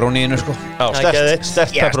kjarnafæði pepperóníinu sko Já, Það er geðveikt.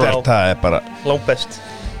 sterkt Já, pepperoni sterkt, það er bara Langt best.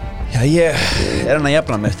 Já, ég er hann að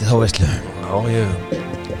jafna með eftir þá veistlu Já, ég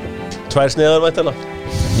 2 sniðar væntana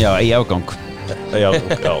Já, í afgang Já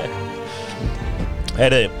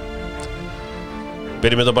Heyriði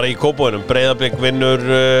Byrjum þetta bara í Kópavoginum Breiðablik vinnur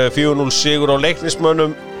 4-0 sigur á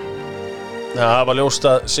Leiknismönnum Það var ljóst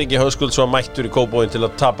að Siggi Höskulds var mættur í Kópavogin til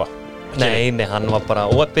að tapa Nei, hann var bara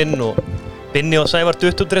óeppinn og Binni og Sævar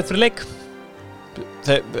duttútrætt fyrir leik.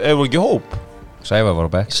 Þeir eru ekki hóp Sævar var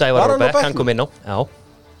á bekk Sævar Var og hann á Beck, hann bekknum? kom inn á. Já.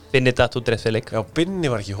 Binni duttútrætt fyrir leik. Já, Binni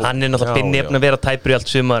var ekki hóp Hann er náttúrulega Binni eftir að vera tæpur í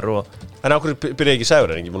allt sumar og En ákveður byrjaði ekki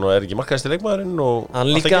Sævar er ekki markaðasti leikmaðurinn og hann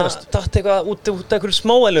allt að líka gerast? datt eitthvað út af einhverju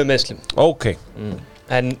smáælegu meðslum. Ok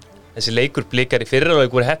En þessi leikur Blikar í fyrra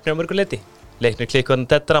og voru heppnir á mörgu leiti. Leiknir klikkuðan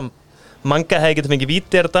þetta Manga hefði getað fengið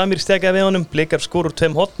víti Damir stjakaði við honum, Blikar skor úr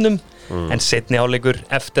 2 hornum en seinni hálfleikur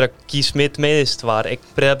eftir að Gí Smit meiðist var eign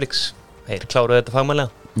Breiðabliks. Þeir kláruðu þetta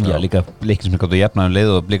fagmannlega. Já, líka Leiknismenn gáttu að jafna um leið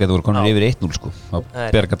og Blikar voru konar yfir 1-0 sko Það Þá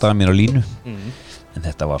er berga Damir á línu En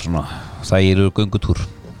þetta var svona þægilegur göngutúr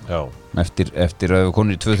Já Eftir að við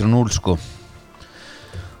konum í 2-3-0 sko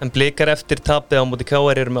En Blikar eftir tapið á móti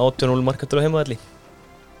KR eru með 18-0 markatölu á heimavelli.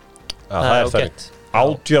 Það er ágætt.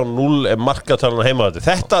 18-0 er markatalan heima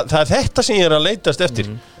þetta. Það er þetta sem ég er að leitast eftir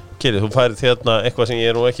Kili, þú færið þérna eitthvað sem ég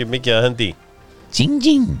er nú ekki mikið að hendi í Jing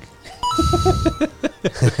jing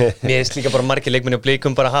Mér finnst líka bara margir leikmenni á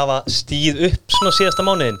Blikum bara hafa stíð upp svona síðasta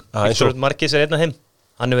mánuðin. eins og- Margis er einn að heim.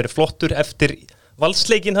 Hann hefur verið flottur eftir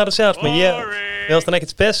valsleikin þar að segja sem ég finnst hann ekkert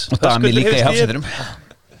spes. Og Damir líka í hafsendinum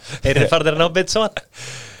Þeir eru farðir að ná beint saman.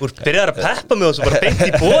 Þú byrjar að peppa mig og svo bara beint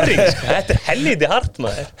í boring. Þetta er helviti hart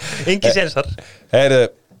maður. Engi sénsar. Heyrðu,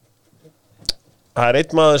 það er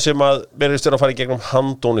einn maður sem að verðist að fara í gegnum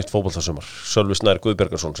handónýtt fótboltasumar Sölvi Snær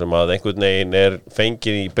Guðbergarsson sem að einhvern veginn er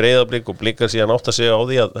fengið í Breiðablik og Blikar síðan átt að segja á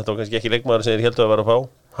því að þetta var kannski ekki leikmaður sem þeir héldu að vera að fá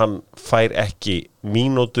hann fær ekki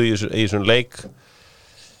mínútu í þessum leik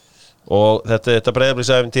og þetta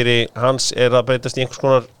Breiðabliksæventýri hans er að breytast í einhvers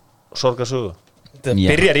konar sorgarsögu Það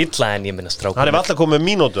Já. byrjar illa en ég minna strákur. Hann er alltaf komið með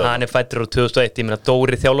mínútu Hann er fættur á 2001, ég minna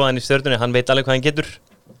Dóri þjálfaðan í Stjörnunni, hann veit alveg hvað hann getur.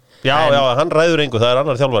 Já, hann ræður engu, það er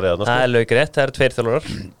annar þjálfari þarna, Það er lög rétt, það eru 2 þjálfarar.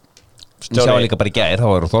 Ég sá líka bara í gær, þá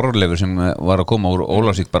var Þorleifur sem var að koma úr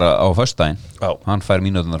Ólafsvík bara á föstudaginn Já. Hann fær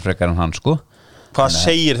mínútunar frekar en hann sko Hvað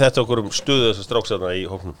segir þetta okkur stöðu þessar stráksarna í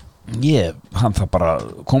hóknum? Hann þarf bara að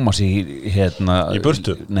koma sér Í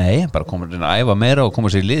burtu? Nei, bara koma sér að æfa meira og koma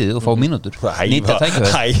sér í liðið og fá mínútur Nýta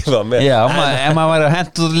tækifæri. Æfa með Já, ef maður væri að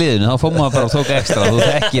henda út liðinu þá fór maður bara að tóka ekstra, þú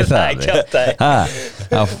þekkir það Nei, kjátaði.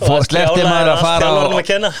 Sleppti maður að fara á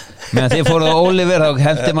meðan þið fóruð á Oliver þá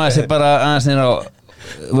hendi maður sér bara aðeins nýra á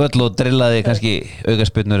völl og drillaði kannski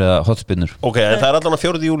aukaspinnur eða hotspinnur Ok, en það er allan að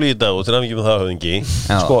 4. júli í dag og til aðeins með það höfðingi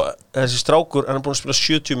Já. Sko, þessi strákur, hann er búin að spila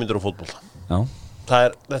 70 myndur á fótbolta Já,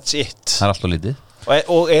 That's it það er alltaf lítið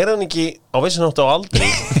Og er hann ekki á vissin átt á aldri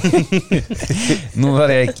Nú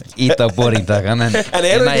var ég ekki ít á boringdagan En er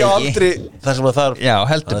hann ekki á aldri þar sem að þarf Já,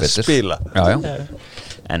 heldur að betur spila Já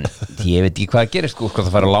En ég veit ekki hvað gerist sko, hvað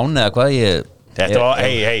það fara á láni eða hvað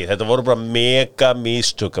Þetta voru bara mega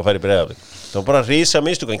mistök að fara í Breiðablik. Það var bara risa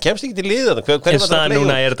mistök, hann kemst ekki til liða. En staðan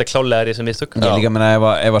núna þetta klálega risa mistök. Ég líka meina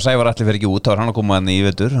ef að Sævar Atli fer ekki út þá hann að koma hann í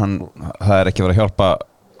vetur, það ekki verið að hjálpa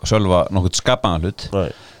Sölva nokkuð skapaðan hlut.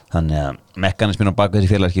 Þannig að mekanismin á bak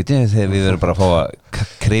þessi félagskipti þegar við verðum bara að fá að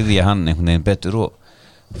krifja hann einhvern veginn betur og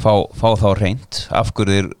fá þá reynt.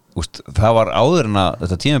 Afhverjir, það var áður en að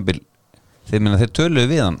þetta tímabil þeir töluðu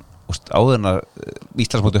við hann áður en að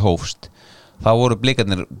Íslandsmóti hófst. Þá voru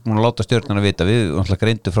blikarnir múin að láta stjörnuna vita, við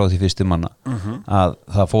greindu frá því fyrstu manna að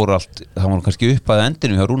það fór allt, það var kannski upp að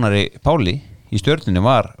endinu hjá Rúnari Páli í stjörnunni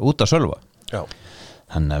var út að Sölva. Já.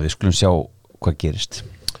 Þannig að við skulum sjá hvað gerist.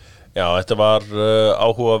 Já, þetta var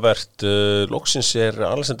áhugavert. Loksins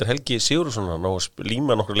Alexander Helgi Sigurðsson hann á að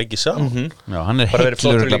líma nokkur leiki saman. Já, hann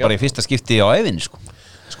heill bara í fyrsta skipti á ævinni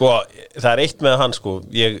Sko, það eitt með hann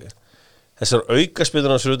þessar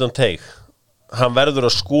aukaspilur hans utan teig, hann verður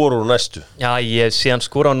að skora úr næstu. Já, ég sé hann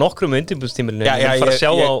skora á nokkrum undirbúrstímbilinu. Ég fara að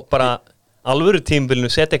sjá á bara alvöru tímbilinu,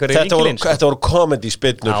 setja eitthvað í líkilinn. Þetta voru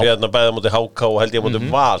comedy-spilnur hérna bæða mútið HK og held ég mútið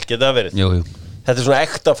Val, geta það verið? Jú. Þetta svona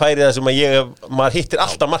ekta færið það sem maður hittir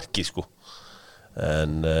alltaf markið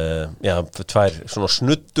en tvær svona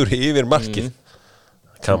snuddur yfir markið.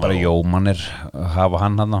 Bara Jómanir hafa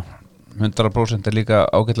hann 100% líka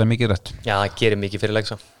ágætlega mikið rétt. Já, það gerir mikið fyrir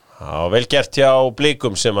leiksa. Já, vel gert hjá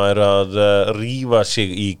Blikum sem að rífa sig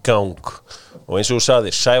í gang og eins og þú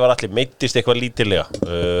sagðir, Sævar Atli meiddist eitthvað lítillega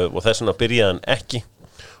og þess vegna byrjaði hann ekki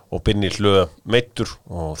og Binni Hlö meiddur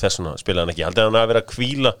og þess vegna spilaði hann ekki. Haldið hann að vera að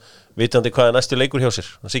hvíla vitandi hvað næstu leikur hjá sér,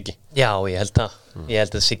 Siggi? Já, ég held það. Ég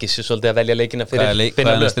held að Siggi sé svolítið að velja leikina fyrir Binni Hlö.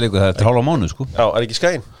 Hvað næstu leikur? Það hálfa mánuð Já, ekki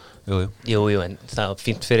Skæin? Jú, en það var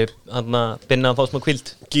fínt fyrir hann að Binna að fá smá hvíld.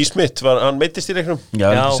 Guy Smith, hann meiddist í leiknum?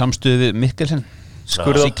 Já, samstuði við Mikkelsen.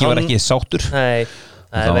 Siggi var ekki sáttur. Nei,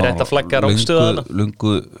 það verið eftir að flagga rákstöðana.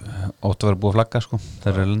 Lungu óttu að vera búið að flagga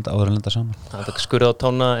Það áður að lenda saman. Það er skurð á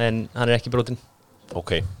tána en hann ekki brotinn.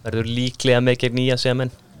 Verður líklega með gegn nýja segja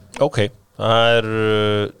menn. Það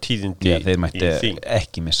tíðindi þeir mætti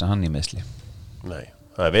ekki missa hann í meðsli. Nei,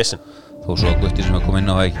 það vesen. Þó svo að Gutti sem kom inn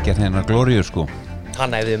á að ekki gert hennar glóriur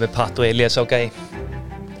Hann æfði með Patt og Elias á gæi.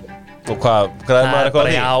 Og hvað, græði maður eitthvað á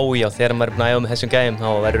því? Já, þegar maður búin að æfa með þessum gæjum þá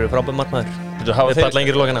verður frábær markmaður. Við bara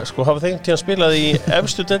lengir í lokana. Hafa þeir tíðan spilað í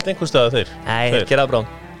efstu deild einhver staða þeir? Nei, þeir gera það brá.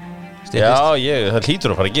 Það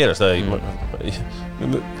hlýtur að fara að gerast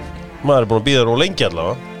maður er búin að bíða og lengi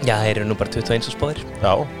allavega. Já, þeir eru nú bara 21 og spáðir.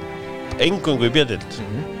 Já, eingöngu í B-deild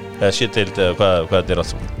eða C-deild eða hvað þetta allt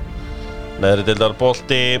saman. Neðri deildar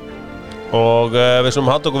bolti og við slum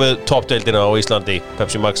halda okkur við toppdeildina á Íslandi,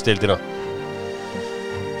 Pepsi Max deildina.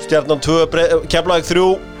 Stjarnan 2, Keflavík 3.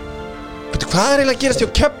 Hvað eiginlega að gerast hjá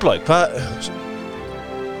Keflavík?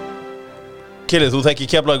 Kjellið, þú þekki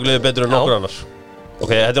Keflavík-liðið betur en nokkur annar.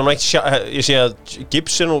 Þetta var ekki, ég sé að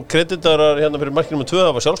Gibson og kreditarar hérna fyrir markið nummer 2,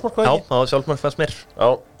 það var sjálfsmark, hvað ekki? Já, það var sjálfsmark fannst mér.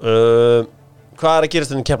 Hvað að gerast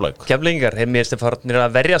þennan Keflavík? Keflavíkingar, mér finnst farnir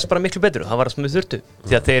að verjast bara miklu betur, það var það sem við þurftu.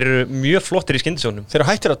 Því að þeir eru mjög flottir í skyndisóknum. Þeir eru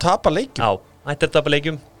hættir að tapa leikjum? Já, hættir að tapa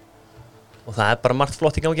leikjum. Og það er bara margt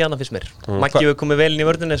flott í gangi annað fyrst mér. Maggi hefur komið vel inn í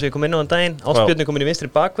vörðunni eins og ég kom inn á hann daginn. Ásbjörn er komin í vinstri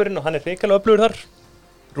bakvörðin og hann er hrikalega öflugur þar.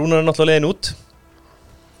 Rúnar er náttúrulega leiðin út.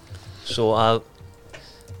 Svo að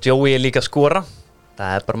Joey er líka að skora.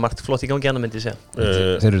 Það er bara margt flott í gangi annað myndi ég segja.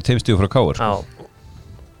 Þeir eru teimstíu frá Káar.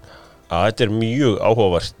 Þetta er mjög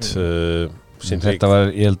áhugavert. Þetta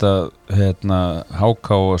var, ég held að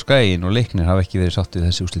HK og Skæin og Leiknir hafa ekki verið sátt við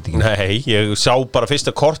þessi úrslitingi. Nei, ég sá bara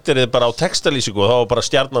fyrsta korterið bara á textalýsingu og það var bara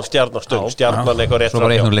stjarnan stöng, stjarnan eitthvað rétt frá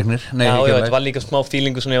Leiknir. Já, þetta var líka smá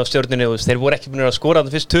fílingu svona á stjörnunni og þeir voru ekki búin að skora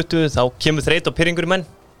þetta fyrst 20, þá kemur þreyt og pirringur í menn.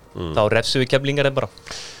 Þá refsum við Keflingar bara.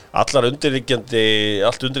 Allt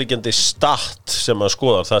undirliggjandi stat sem að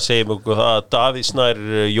skoða, það segir mjög það að Davíð Snær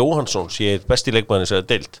Jóhannsson sé besti leikmaður þessari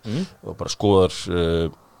deild og bara skoðar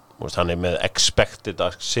hann er með expected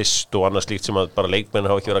assist og annað slíkt sem að bara leikmenn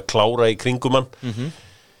hafa ekki verið að klára í kringum hann.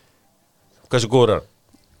 Hversu góður er hann?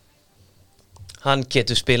 Hann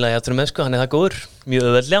getur spilað í afturumösku, hann er það góður, mjög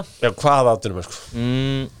auðveldlega. Já, hvað afturumösku?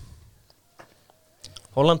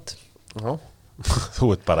 Holland. Þú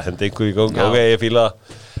ert bara að henda einhver í gang. Ég fíla það.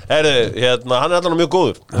 Hann er allan mjög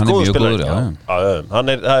góður. Hann er mjög góður, já. Hann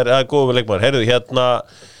er góður við leikmaður.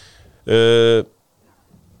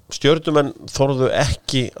 Stjörnumenn þorðu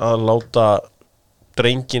ekki að láta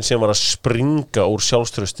drenginn sem var að springa úr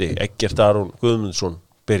sjálfstrausti, Eggert Aron Guðmundsson,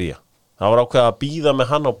 byrja. Það var ákveðið að bíða með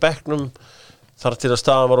hann á bekknum þar til að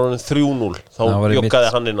staðan var orðin 3-0. Þá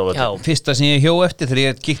joggaði hann inn á þetta. Já, fyrsta sem ég hjó eftir þegar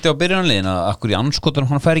ég kíkti á byrjanliðin að akkur í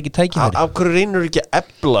anskotanum hann fær ekki tækifæri. Af hverju reynur ekki að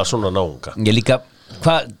efla svona náunga? Ég líka,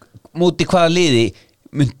 múti hvaða liði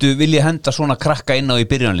myndu vilja henda svona krakka inn á í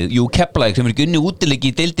byrjanlið? Jú, Keflavík sem ekki unni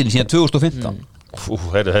útileiki í deildinni síðan 2015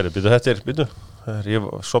 Herri, býtu ég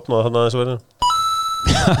sopnaði þarna aðeins verðinu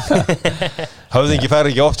Höfðingi fær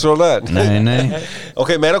ekki oft svona Nei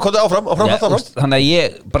Ok, meira komið áfram Þannig að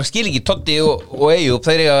ég bara skil ekki Totti og Eyjúb,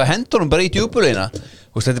 þeir eiga hendunum bara í djúpulegina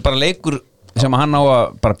Þetta er bara leikur sem hann á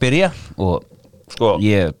að bara byrja og Sko,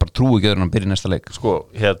 ég bara trúi ekki öðru en að byrja næsta leik Sko,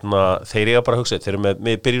 þeir eiga bara að hugsa þeir eru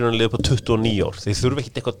með byrjunarlið på 29 ár þeir þurfa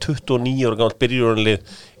ekki eitthvað 29 ára gamalt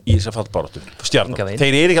byrjunarlið í þess að fallbaráttu Stjarnan,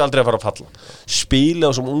 þeir eru ekki aldrei að fara að falla spila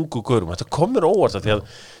á þessum ungu gaurum, þetta komur óvart því að,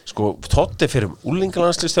 sko, Totti fyrir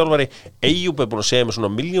úlingalandsliðsþjálfari, Eyjúb er búin að segja með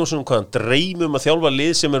svona miljónsunum hvað hann dreymum að þjálfa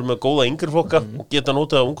lið sem er með góða yngri flokka og geta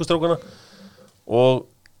notað á ungu strákana og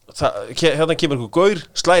hérna kemur einhver gaur,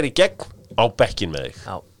 slæri í gegn á bekkin með þig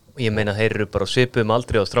Já, ég meina þeir eru bara á svipuðum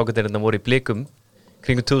aldri og strákarnir voru í blikum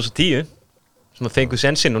kringum 2010 sem að fengu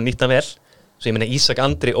sensinn og nýttan vel svo ég meina Ísak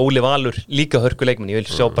Andri, Óli Valur líka hörkuleikmenn, ég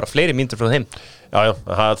vil sjá bara fleiri mínútur frá þeim Já,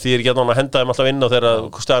 það þýðir ekki að henda þeim alltaf inn á þegar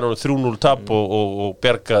staðan 3-0 tap og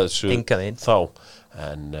bjarga þessu þá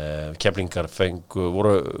en Keflingar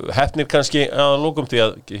voru heppnir kannski að lókum því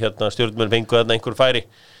að stjórnmenn fengu þarna einhver færi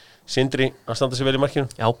Sindri að standa sig vel í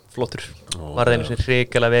markinu Já, flottur, var þeim sem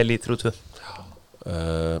hrikalega vel í 3-2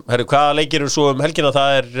 Herru, hvaða leikir eru svo helgina?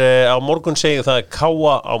 Það er á morgun segju það er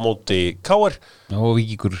Káa á móti Káar og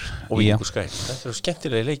Víkingur Skæ Þetta eru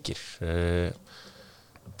skemmtilegi leikir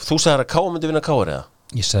Þú sagðir að Káa myndi vinna Káar eða?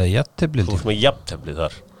 Ég sagði jafntefli Þú ert með jafntefli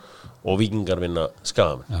þar og Víkingar vinna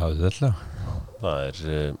Skagamenn Já, þetta Það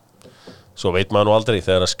er svo veit maður nú aldrei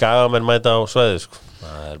þegar að Skagamenn mæta á svæðið sko.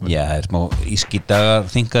 Já, það er smá ískýdagar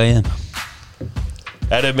þingað í þeim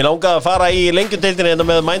Herru, mér langaði að fara í lengjudeildinni hérna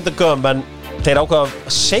með Mind the Gum en þeir ákvaða að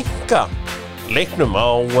seinka leiknum á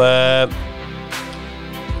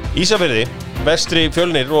Ísafirði, vestri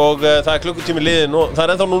Fjölnir og það er klukkutími liðin og það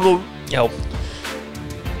er ennþá 0-0 Já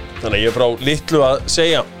Þannig að ég er frá litlu að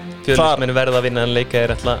segja Fjölnismenn verða að vinna en leika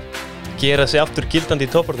er alltaf að gera sig aftur gildandi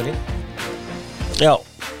í topportinni Já,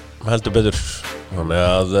 heldur betur Þannig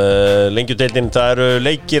að lengjudeildin, það eru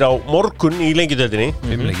leikir á morgun í lengjudeildinni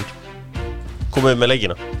 5 leikir Komum við með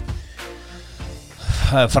leikina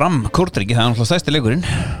Fram Kortryggi, það er náttúrulega stærsti leikurinn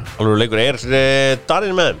Alveg leikur, er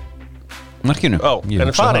Darin með þeim? Markinu? Já, hann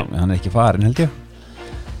er farinn Hann er ekki farinn held ég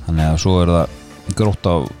Þannig að svo er það Grótt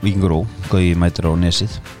á Víkingur Ó Gauði mætir á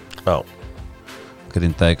Nesið Já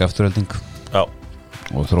Grindavík afturhelding Já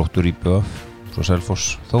Og Þróttur IBF Svo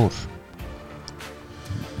Selfoss Þór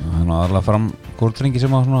Þannig að aðalega Fram Kortryggi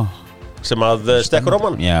sem að svona Sem að stekkur á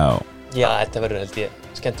mann Já Þetta verður held ég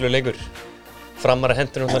skemmtilega leikur Framar að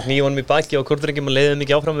hendur náttúrulega nýjónum í baki og Kortrengjum að leiðum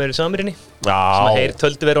ekki áfram verið í samirinni sem að heyr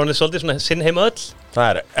töldu verið honum svolítið svona sinn heima öll Það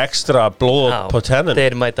er ekstra blóð på tennin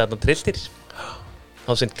Þeir mæta þarna trilltir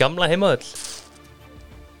á sinn gamla heima öll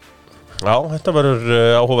Já, þetta verður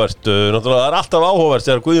áhugavert Náttúrulega það er alltaf áhugavert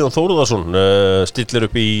þegar Guðjón Þóruðarsson stillir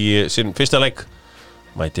upp í sinn fyrsta leik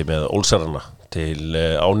mæti með Ólsarana til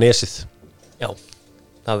á Nesið Já,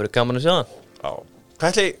 það verður gaman að sjá það Já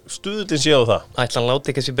Hvað ætli stuðullin sé á það? Ætla hann láti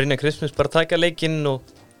ekki að sé Brynja Kristmunds bara taka leikinn og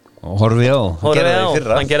horfi á hann gerði það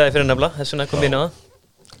í fyrra nefnilega þess vegna kom inn á það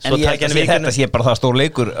En ég held að þetta sé bara það stór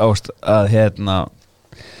leikur að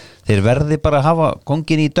þeir verði bara að hafa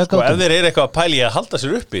kongin í döggátum Sko ef þeir eru eitthvað að pæli að halda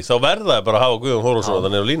sér uppi þá verða þeir bara að hafa Guðjón Þóruðarsson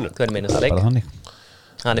þannig á línu Hver meina það leik?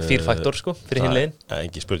 Hann er 4 faktor sko fyrir hinn leiðin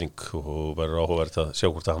Engi spurning og verður áhugavert að sjá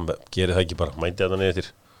hvort að hann gerir það ekki bara mændi þetta niður til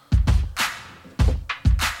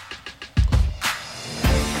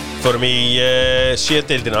Förum í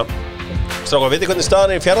C-deildina Strákar, veitir hvernig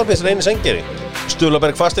staðan er í Fjarðabyggð Reynis Engeri?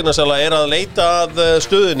 Stuðlaberg fasteignasala er að leita að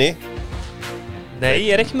stöðunni Nei,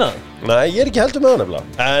 ég er ekki með það Nei, ég er ekki heldur með það nefnilega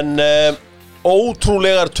En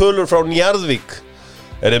ótrúlegar tölur frá Njarðvík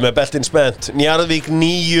eru með beltin spennt Njarðvík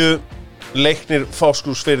 9 leiknir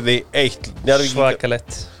Fáskrúðsfirði 1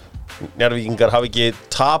 Svakalett Njarðvíkingar hafi ekki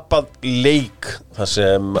tapað leik þar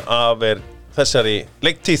sem af er þessari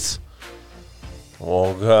leiktíð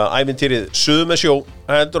og ævintýrið Suður með sjó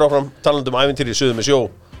heldur áfram talandum ævintýrið Suður með sjó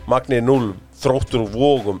Magni 0, Þróttur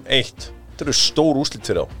Vogum 1 þetta eru stór úrslit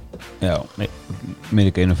fyrir á Já,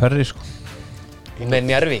 mér ekki einu færri sko Með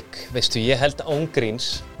Njarðvík, veistu, ég held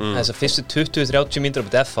ángríns þess að fyrstu 20-30 mínútur á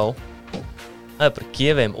byrja FH það er bara að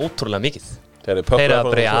gefa þeim ótrúlega mikið þeir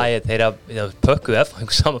pökkuðu FH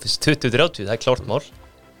einhver saman fyrstu 20-30 það er klárt mál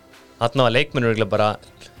þarna var leikmennur bara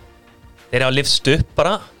þeir hafa lyfst upp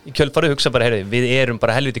bara í kjölfaru hugsa bara, heyrðu, við erum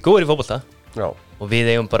bara helviti góðir í fótbolta og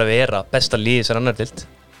við eigum bara að vera besta liðið sem annar dild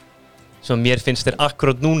sem mér finnst þeir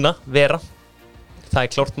akkurat núna vera það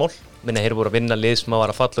er klárt mál minna þeir voru að vinna lið sem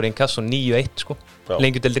að falla úr einn kass og 9-1 sko,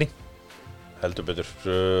 lengjudeildinni heldur betur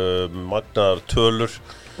magnaðar tölur.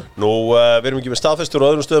 Nú, við erum ekki með staðfestur á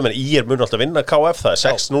öðrum stöðum en IR mun alltaf vinna KF, það er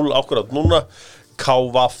 6-0 akkurat núna.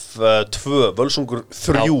 KVF 2, Völsungur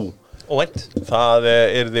 3. Óvænt. Það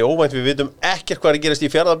yrði óvænt, við vitum ekkert hvað er að gerast í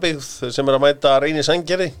Fjarðabyggð sem að mæta Reyni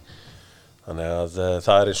Sandgerði. Þannig að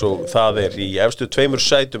það er eins og það er í efstu 2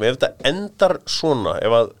 sætum. Ef þetta endar svona,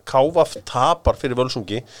 ef að KVF tapar fyrir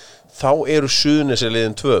Völsungi, þá eru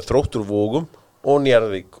Suðurnesjaliðin 2, Þróttur Vogum og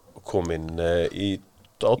Njarðvík komin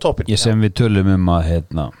á toppin. Ég sem við tölum að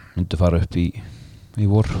myndi fara upp í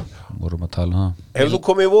vor, vorum að tala það. Hefur þú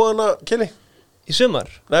komið í Vogana, Kelly? Í sumar?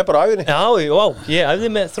 Nei, bara æfinni. Já, ég æfði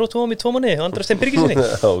með Þróttur Vogum í 2 mánuði og Andra Steinn Birgissyni.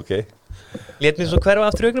 Ok. Lét mér svo hverfa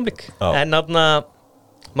aftur í augnablik. Já. En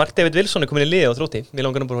Mark David Wilson er komin í liði á Þrótti. Mér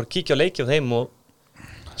langar bara að kíkja á leiki á þeim og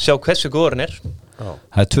sjá hversu góður hann er.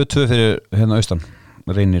 Það er 2-2 fyrir austan,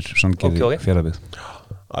 Reynir Sandgerði Fjarðabyggð.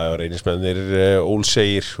 Já, Reynismennir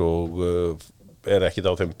ólsegir og er ekkit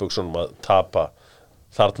á þeim buksunum að tapa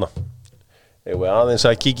þarna. Ef við aðeins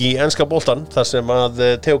að kíkja í enska boltan þar sem að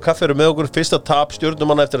Theo Kaffi eru með okkur, fyrsta tap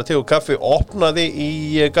stjörnumanna eftir að Theo Kaffi opnaði í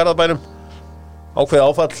Garðabænum. Ákveðið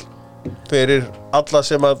áfall fyrir alla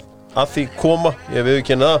sem að því koma, ég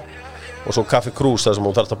viðurkenni það. Og svo Kaffi Krús þar sem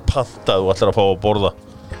hún þarf að panta og ætlar að fá að borða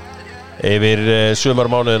yfir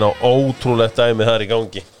sumarmánuðina. Ótrúlegt dæmi þar í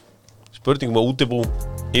gangi. Spurningum að útibú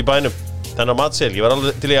í bænum. Þennan matsel, ég var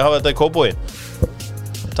alveg til að hafa þetta í Kópavogi.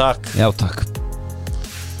 Takk. Já, takk.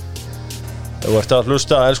 Þú ert að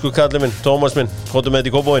hlusta, elsku kallið minn, Tómas minn, hóttum með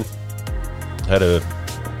þetta í Kópavogin. Herru,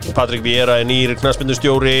 Patrik Vieira er nýr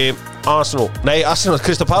knattspyrnustjóri Arsenal. Nei, Arsenal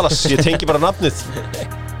Crystal Palace, ég tengi bara nafnið.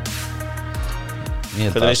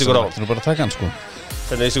 Hvernig veist ykkur á? Það er bara að taka hann, sko.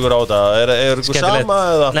 Hvernig veist ykkur á þetta? Er ykkur sama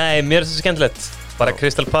eða? Nei, mér finnst þetta skemmtilegt. Bara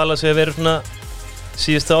Crystal Palace hefur verið svona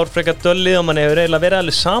síðustu ár frekar döllið og mann hefur eiginlega verið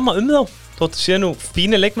alveg sama þá. Þótt séu nú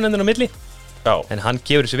fínir leikmennir á milli. Já. En hann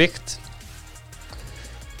gefur þessu vikt.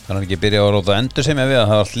 Það er ekki að byrja að ráta endur sem ég við að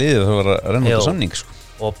hafa allt liðið og það var að renna út á samning, sko.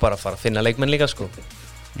 Og bara fara að finna leikmenn líka, sko.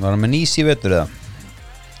 Var hann með Nýs í vetur eða?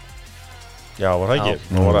 Já, var það ekki?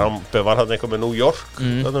 Nú var hann eitthvað með New York.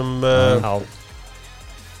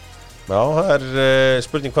 Já, það er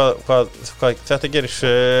spurning hvað þetta gerir.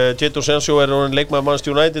 Jadon Sancho er leikmaður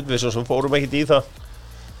Manchester United, við sem fórum ekkert í það.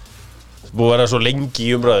 Búið að vera svo lengi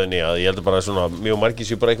í umræðinni að ég heldur bara svona mjög margir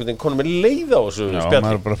séu bara einhvern veginn konum með leið á þessu spjalli. Já,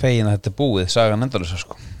 maður er bara fegin að þetta er búið, sagan endalösa,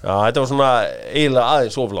 sko. Já, þetta var svona eiginlega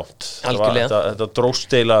aðeins oflátt. Algjörlega. Þetta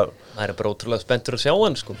dróst eiginlega. Maður er bara ótrúlega spenntur að sjá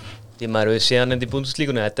hann, sko. Því maður hefur séð hann í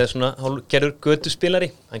Bundesligunni. Þetta er svona hálfgerður götuspilari.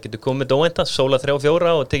 Hann getur komið með óvænta, sóla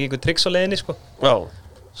 3-4 og tekið einhver tricks á leiðinni, sko. Já.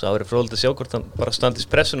 Svo það verður fróðilegt að sjá hvort hann bara standist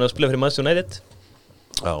pressuna og spila fyrir Manchester United.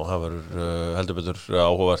 Já, það verður heldur betur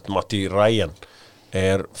áhugavert. Matti Ryan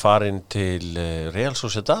er farinn til Real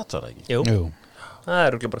Sociedad, var það ekki? Jú. Það er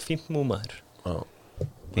örugglega bara fínt múl, maður. Já.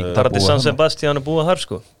 Bara til San Sebastián að búa þar,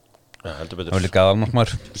 sko. Já, heldur betur. Það var líka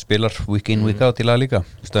aðalmarkmaður, spilar week in, week out í laga líka.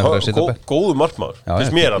 Góðu markmaður,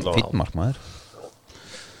 finnst mér allavega. Fínn markmaður.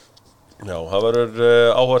 Já, það verður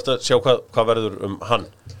áhugavert að sjá hvað verður hann.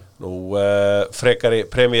 Nú, frekari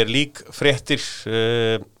Premier League fréttir,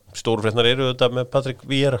 stóru frétnar eru þetta með Patrik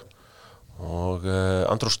Vieira. Og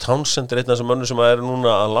Andros Townsend er einn af þessum mönnum sem er núna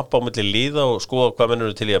að lappa á milli liða og skoða hvað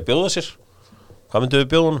mennur til í að bjóða sér. Hvað myndu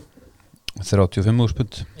við bjóða honum? 35.000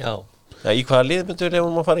 pund. Já. Í hvaða lið myndu við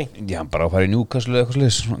lefum að fara í? Já, bara að fara í Newcastle eða eitthvað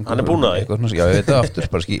sliðis. Hann er búinn að því? Já, ég veit það aftur,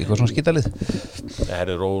 bara eitthvað svona skítalið. Það er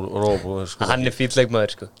sko. Hann er fínn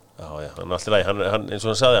leikmaður, sko. Já, hann er alltaf læg, hann eins og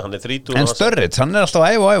hann sagði, hann er 30. En Störrits, hann er alltaf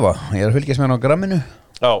að æfa. Ég er að fylgjast með hann á gramminu.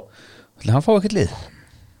 Já. Ætli hann fá ekkert lið?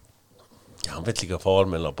 Já, hann vill líka fá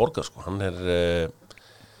almennilega að borga, sko. Hann er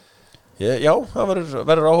já, það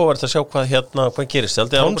verður áhugavert að sjá hvað gerist.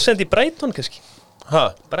 Townsend í Brighton, kannski.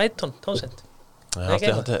 Hæ? Brighton, Townsend. Nei,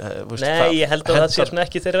 ég held að það sé svona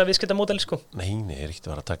ekki þeirra viðskiptamódel, sko. Nei, er ekkert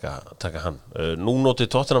að vera að taka hann. Nú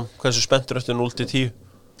notið Tottenham, hversu spenntur eftir 0-10?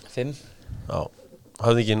 5. Já,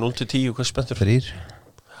 hafði ekki 0-10, hversu spenntur? 3.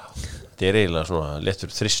 Það er eiginlega svona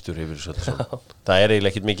léttur þristur yfir þessu. Það er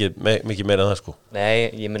eiginlega ekkert mikið meira en það, sko.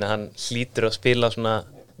 Nei, ég meina hann hlýtur að spila svona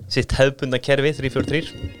sitt hefðbundna kerfi 3-4-3.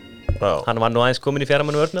 Hann var nú aðeins komin í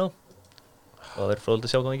fjaramannu vörn á. Og það verður fróðilegt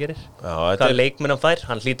að sjá hvað hann gerir. Hvaða leikmenn hann fær,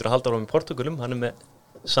 hann hlýtur að halda áfram í Portúgalum, hann er með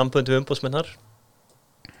sambönd við umboðsmenn þar.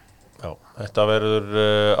 Já, þetta verður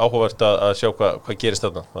áhugavert að sjá hvað gerist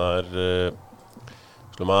þarna. Það er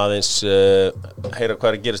skulum aðeins heyra hvað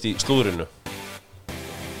er að gerast í slúðrinu.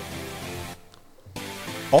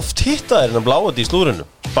 Oft hitta er hann bláandi í slúðrinu.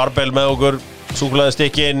 Barbell með okkur,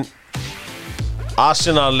 súkkulaðistikkin.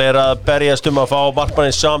 Arsenal er að berjast að fá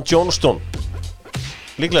markmanninn Sam Johnston.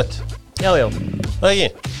 Líklegt. Já. Það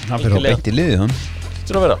ekki? Hann fyrir að beint í liðið, hann.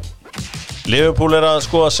 Þetta að vera. Liverpool að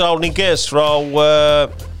skoða Saul Niguez frá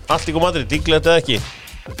Atlético Madrid, líklegt eða ekki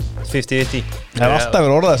 50-50. Það er alltaf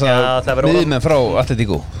verið orðað Já, það þess verið að orðað- miðmenn frá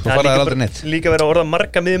Atletico. Þú faraði aldrei neitt. Líka verið að orða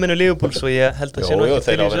marga miðmennu Liverpool, svo ég held að sé nú Jú, ekki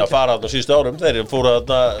þeir til í hafa verið að þessu. fara þarna á síðustu árum. Þeir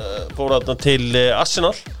fóru þarna til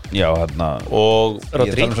Arsenal Já, hérna. og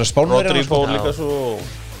Rodri. Rodri fór Já. líka svo.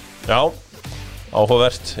 Já,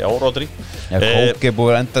 áhugavert. Já, Rodri. Já, Kók er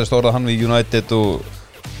búið að endast orðað hann við United og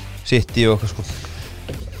City og eitthvað sko.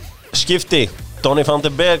 Skipti, Donny van de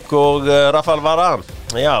Beek og Rafael Varane.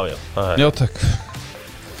 Já, það er Já, takk.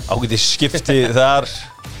 ágæti skipti þar.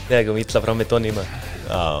 Þegar kom illa fram með Donny maður.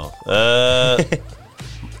 Já.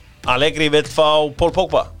 Allegri vill fá Paul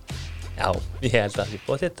Pogba. Já, ég held að það sé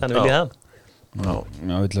bóttið, hann vil ég það. Já,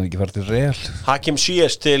 vill hann ekki fara til Real. Hakim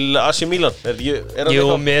Ziyech til AC Milan. Er hann Jú,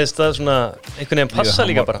 eitthvað? mér finnst það svona einhvern veginn passa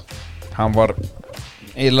hann líka var- bara. Hann var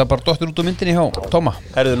eiginlega bara dottur út á myndinni hjá Tóma.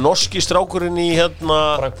 Herðu, norski strákurinn í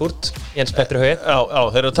hérna. Frankfurt, Jens Petter Hauge.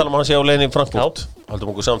 Já, þeir eru að tala um að hann sé á leiðinni í Frankfurt. Haldum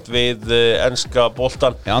okkur samt við enska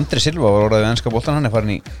boltan. Já, Andri Silva var orðað við enska boltan, hann er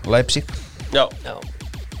farin í Leipzig. Já, Já,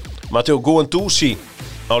 Matteo Guendouzi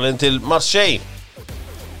á leiðin til Marseille.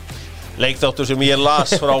 Leikþáttur sem ég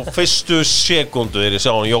las frá fyrstu sekundu þegar ég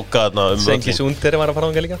sá hann jogga þarna Sengi völlinn. Súndir var að fara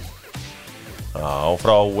ánga líka. Já,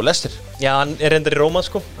 frá Leicester. Já, hann er reyndar í Róma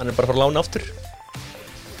sko, hann er bara að fara að lána aftur.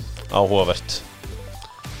 Áhugavert.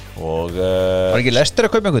 Og Var ekki Lester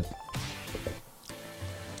að kaupa einhvern?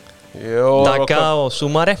 Daga og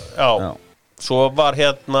Sumare. Já. Já. Svo var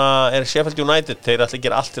hérna Sheffield United, þeir ætla að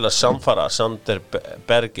gera allt til að samfara Sander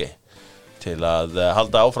Berge til að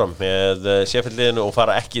halda áfram með Sheffield liðinu og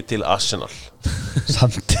fara ekki til Arsenal.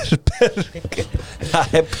 Sanderberg.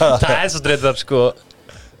 Það er bara Það er svo dreifðar sko,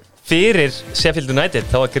 fyrir Sheffield United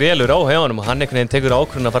þá var grélur á hjá honum og hann einhvern veginn tekur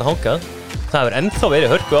ákvörðun að fara hangað. Það hefur ennþá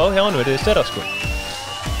verið hörku á hjá honum, verið þið styrra sko.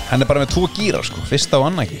 Hann er bara með 2 gírar sko, fyrsta og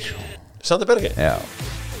annan gír. Sander Berge. Já.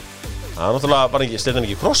 Það er náttúrulega bara ekki, styrna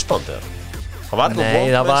ekki crossband eða? Það var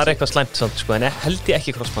Nei, það var eitthvað slæmt samt sko, en held ég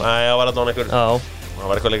ekki crossband. Nei, það var þetta einhver. Já, Það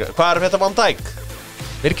var eitthvað líka. Hvað er þetta Van Dijk?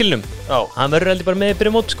 virkilnum. Já. Hann verður heldur bara með í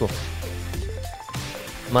byrjum mót sko.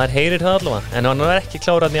 Maður heyrir það allavega, en hann var ekki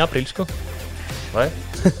klárað í apríl sko. Nei.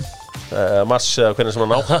 Mars eða hvernig sem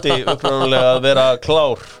hann átti upprunalega að vera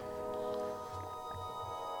klár.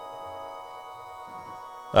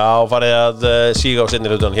 Já, farið að síga á seinni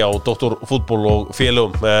hlutan hjá Dr. Fútból og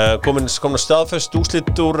félögum. Komna staðfest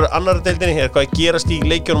úrslit úr annarri deildinni. Er hvað að gerast í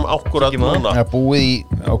leikjunum ákkurat Ekki maður. núna? Það er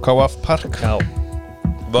búið á KF Park. Já.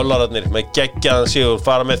 Völlararnir með geggjaðan sigur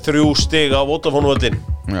fara með 3 stig á Vodafone-völlin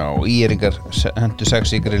Já, og íringar hendur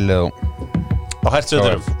 6 í grillið á á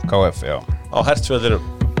Hertzvöllinum. KF, já. Á Hertzvöllinum.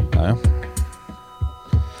 Já, já.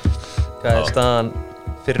 Hvað er staðan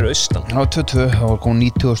fyrir austan? Það var 2-2, það var komið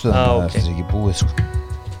 90 stöðum. Já, Það ok. er ekki búið sko.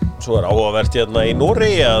 Svo er áhugavert hérna í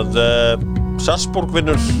Noregi að Sarpsborg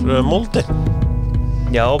vinnur Molde.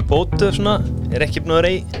 Já, Bótu svona, er ekki búin að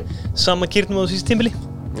vera í sama kýrnum á síðust tímbili.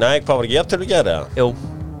 Nei, hvað var ekki jafntölu að gera? Jú,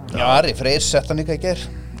 Já, Ari Freyr sett hann líka í ger.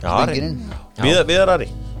 Ari. Viðar Ari.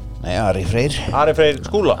 Nei, Ari Freyr. Ari Freyr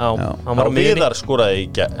Skúla. já, Já. hann var á miðjunni. Viðar skoraði í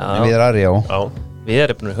gær. Já, Viðar Ari, já. Já. Viðar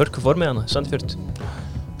er búin að hörku formið hana, Sandfjörð.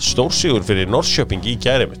 Stórsígur fyrir Norrköping í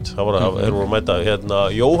gæri mitt. Það voru þeir voru að mæta hérna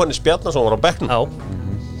Jóhannes Bjarnason var á bekknum. Já,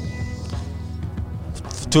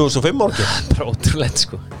 2005 árki. bara ótrúlegt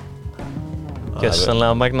sko.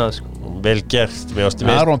 Gjössanlega magnað sko. Vel gert. Mér ástu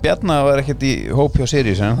við. Aron Bjarnar var ekkert í hóp hjá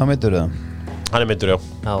Sirius, en það meitur það. Hann er myndur, já.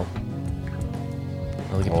 Já.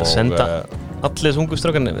 Það var ekki bara Og, að senda allir þessu ungu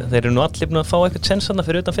strókarnir. Þeir eru nú allir búin að fá eitthvað tjens þarna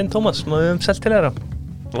fyrir utan Finn Tómas sem við höfum selt til þeirra.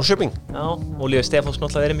 Norrköping. Já, Ólíu Stefáns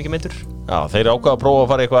náttúrulega verið mikið meiddur. Já, þeir ákvaða að prófa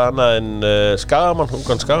að fara eitthvað annað en Skagamann,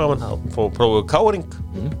 ungan Skagamann. Já. Fóðu prófuðu Káring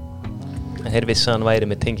En þeir vissi að hann væri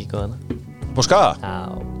með tengingu þarna. på Skaga. Já,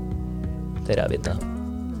 þeir eru að vita það.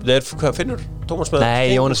 Þeir, hvað finnur? Tómas með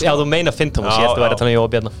Nei, Jónas, já þú meina Finn Tómas, Já, ég held að já. væri að tala um Jóa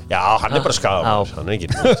Bjarnar. Já, hann er bara Skagamann. Já. Hann er ekki,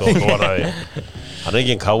 hann er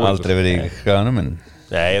ekki en Káring. Aldrei verið í skaganum, en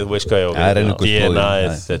Nei, þú veist hvað ég Það er einu gult blóð, DNA-ið,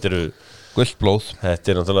 nei. þetta gult blóð.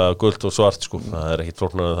 er náttúrulega gult og svart sko. Það er ekkit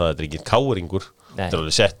flóknar en það, þetta er ekki káringur. Nei. Þetta er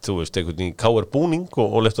alveg sett, þú veist, einhvern veginn káarbúning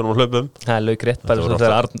og leftur hann á hlaupum. Það er laukrétt, bara Þetta svona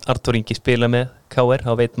var þegar Artur Ingi spila með KR,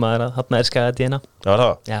 þá veit maður að hann er skagað DNA. Það var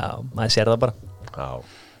það? Já, maður sér það bara. Já.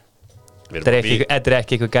 Þetta er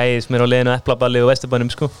ekki eitthvað gæði sem er á leiðinu á Eplaballi og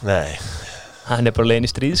Vesturbænum sko. Nei. Hann er bara á leiðinu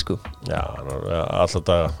í stríð sko. Já, alltaf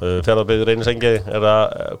daga. Fjarðarbyggður Reynisengiði,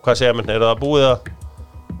 hvað segja mér, er það búið að?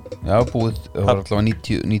 Já, búið, það var allavega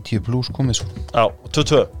 90 plus komið sko. Já,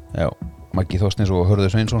 22. Já, Maggi Þorstins og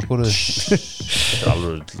Hörður Sveinsson skoruðu. Þetta er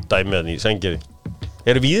alveg dæmiðan í Sengiði.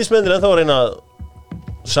 Eru víðismennir ennþá að reyna að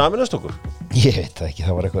saminast okkur? Ég veit það ekki,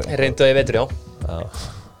 það var eitthvað. Reyndu að ég veitur, já.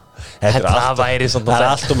 Það væri svona Það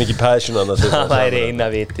allt og mikið passion annars Það væri eina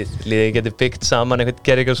vitið. Liðin getur byggt saman einhvern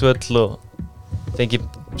gerðingarsvöll og fengið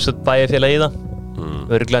svo bæjarfélag í það.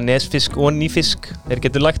 Örgulega nesfisk og nýfisk. Þeir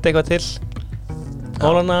getur lagt eitthvað til.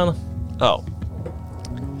 Hólana hana. Já.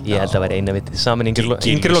 Ég held að væri eina vitið. Saman yngri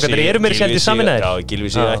lokaður eru meira seldi saminæðir. Já, Gylfi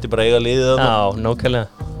sig ætti bara eiga liðið þarna. Já, nákvæmlega.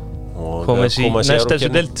 Og Komast í næstu þessu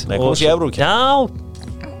deild. Komast í Evrókeppni.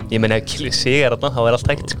 Já. Ég meina ef Gylfi sig þarna, þá er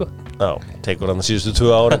allt hægt sko. Já, tekur hann síðustu 2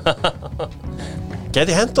 árin.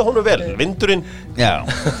 Gæti henda honum vel, vindurinn. Já.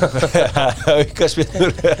 Auka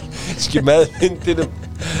spinnur, með vindinum.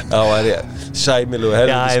 Það væri sæmilu og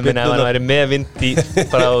helviti Já, ég meina ef hann væri með vind í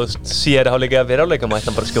bara á síðari hálfleika fyrir hálfleika mætti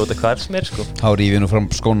hann bara skjóta hvar sem sko. Þá rífi nú fram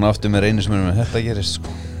skóna aftur með reyni sem með þetta gerist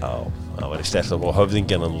sko. Já, það væri sterkt á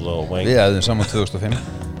höfðingjan og Við hefðum saman 2005.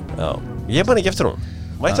 Já, ég man ekki eftir hún.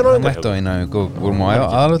 Mætti hann á Mætti á eina, vorum á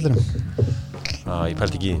aðalvöllinu. Já, ég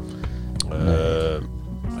pældi ekki í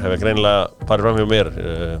Hefur greinilega farið fram hjá mér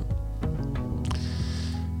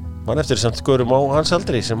Man eftir samt skorum á hans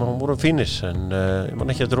aldri sem hann voru fínir en ég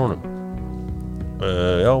man ekki eftir honum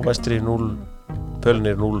Já, Vestri 0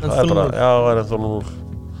 Pölnir 0 Það er bara, já, það er ennþá 0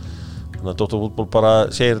 Þannig að Dóttar fútból bara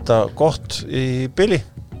segir þetta gott í bili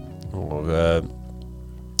og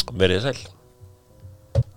verið sæl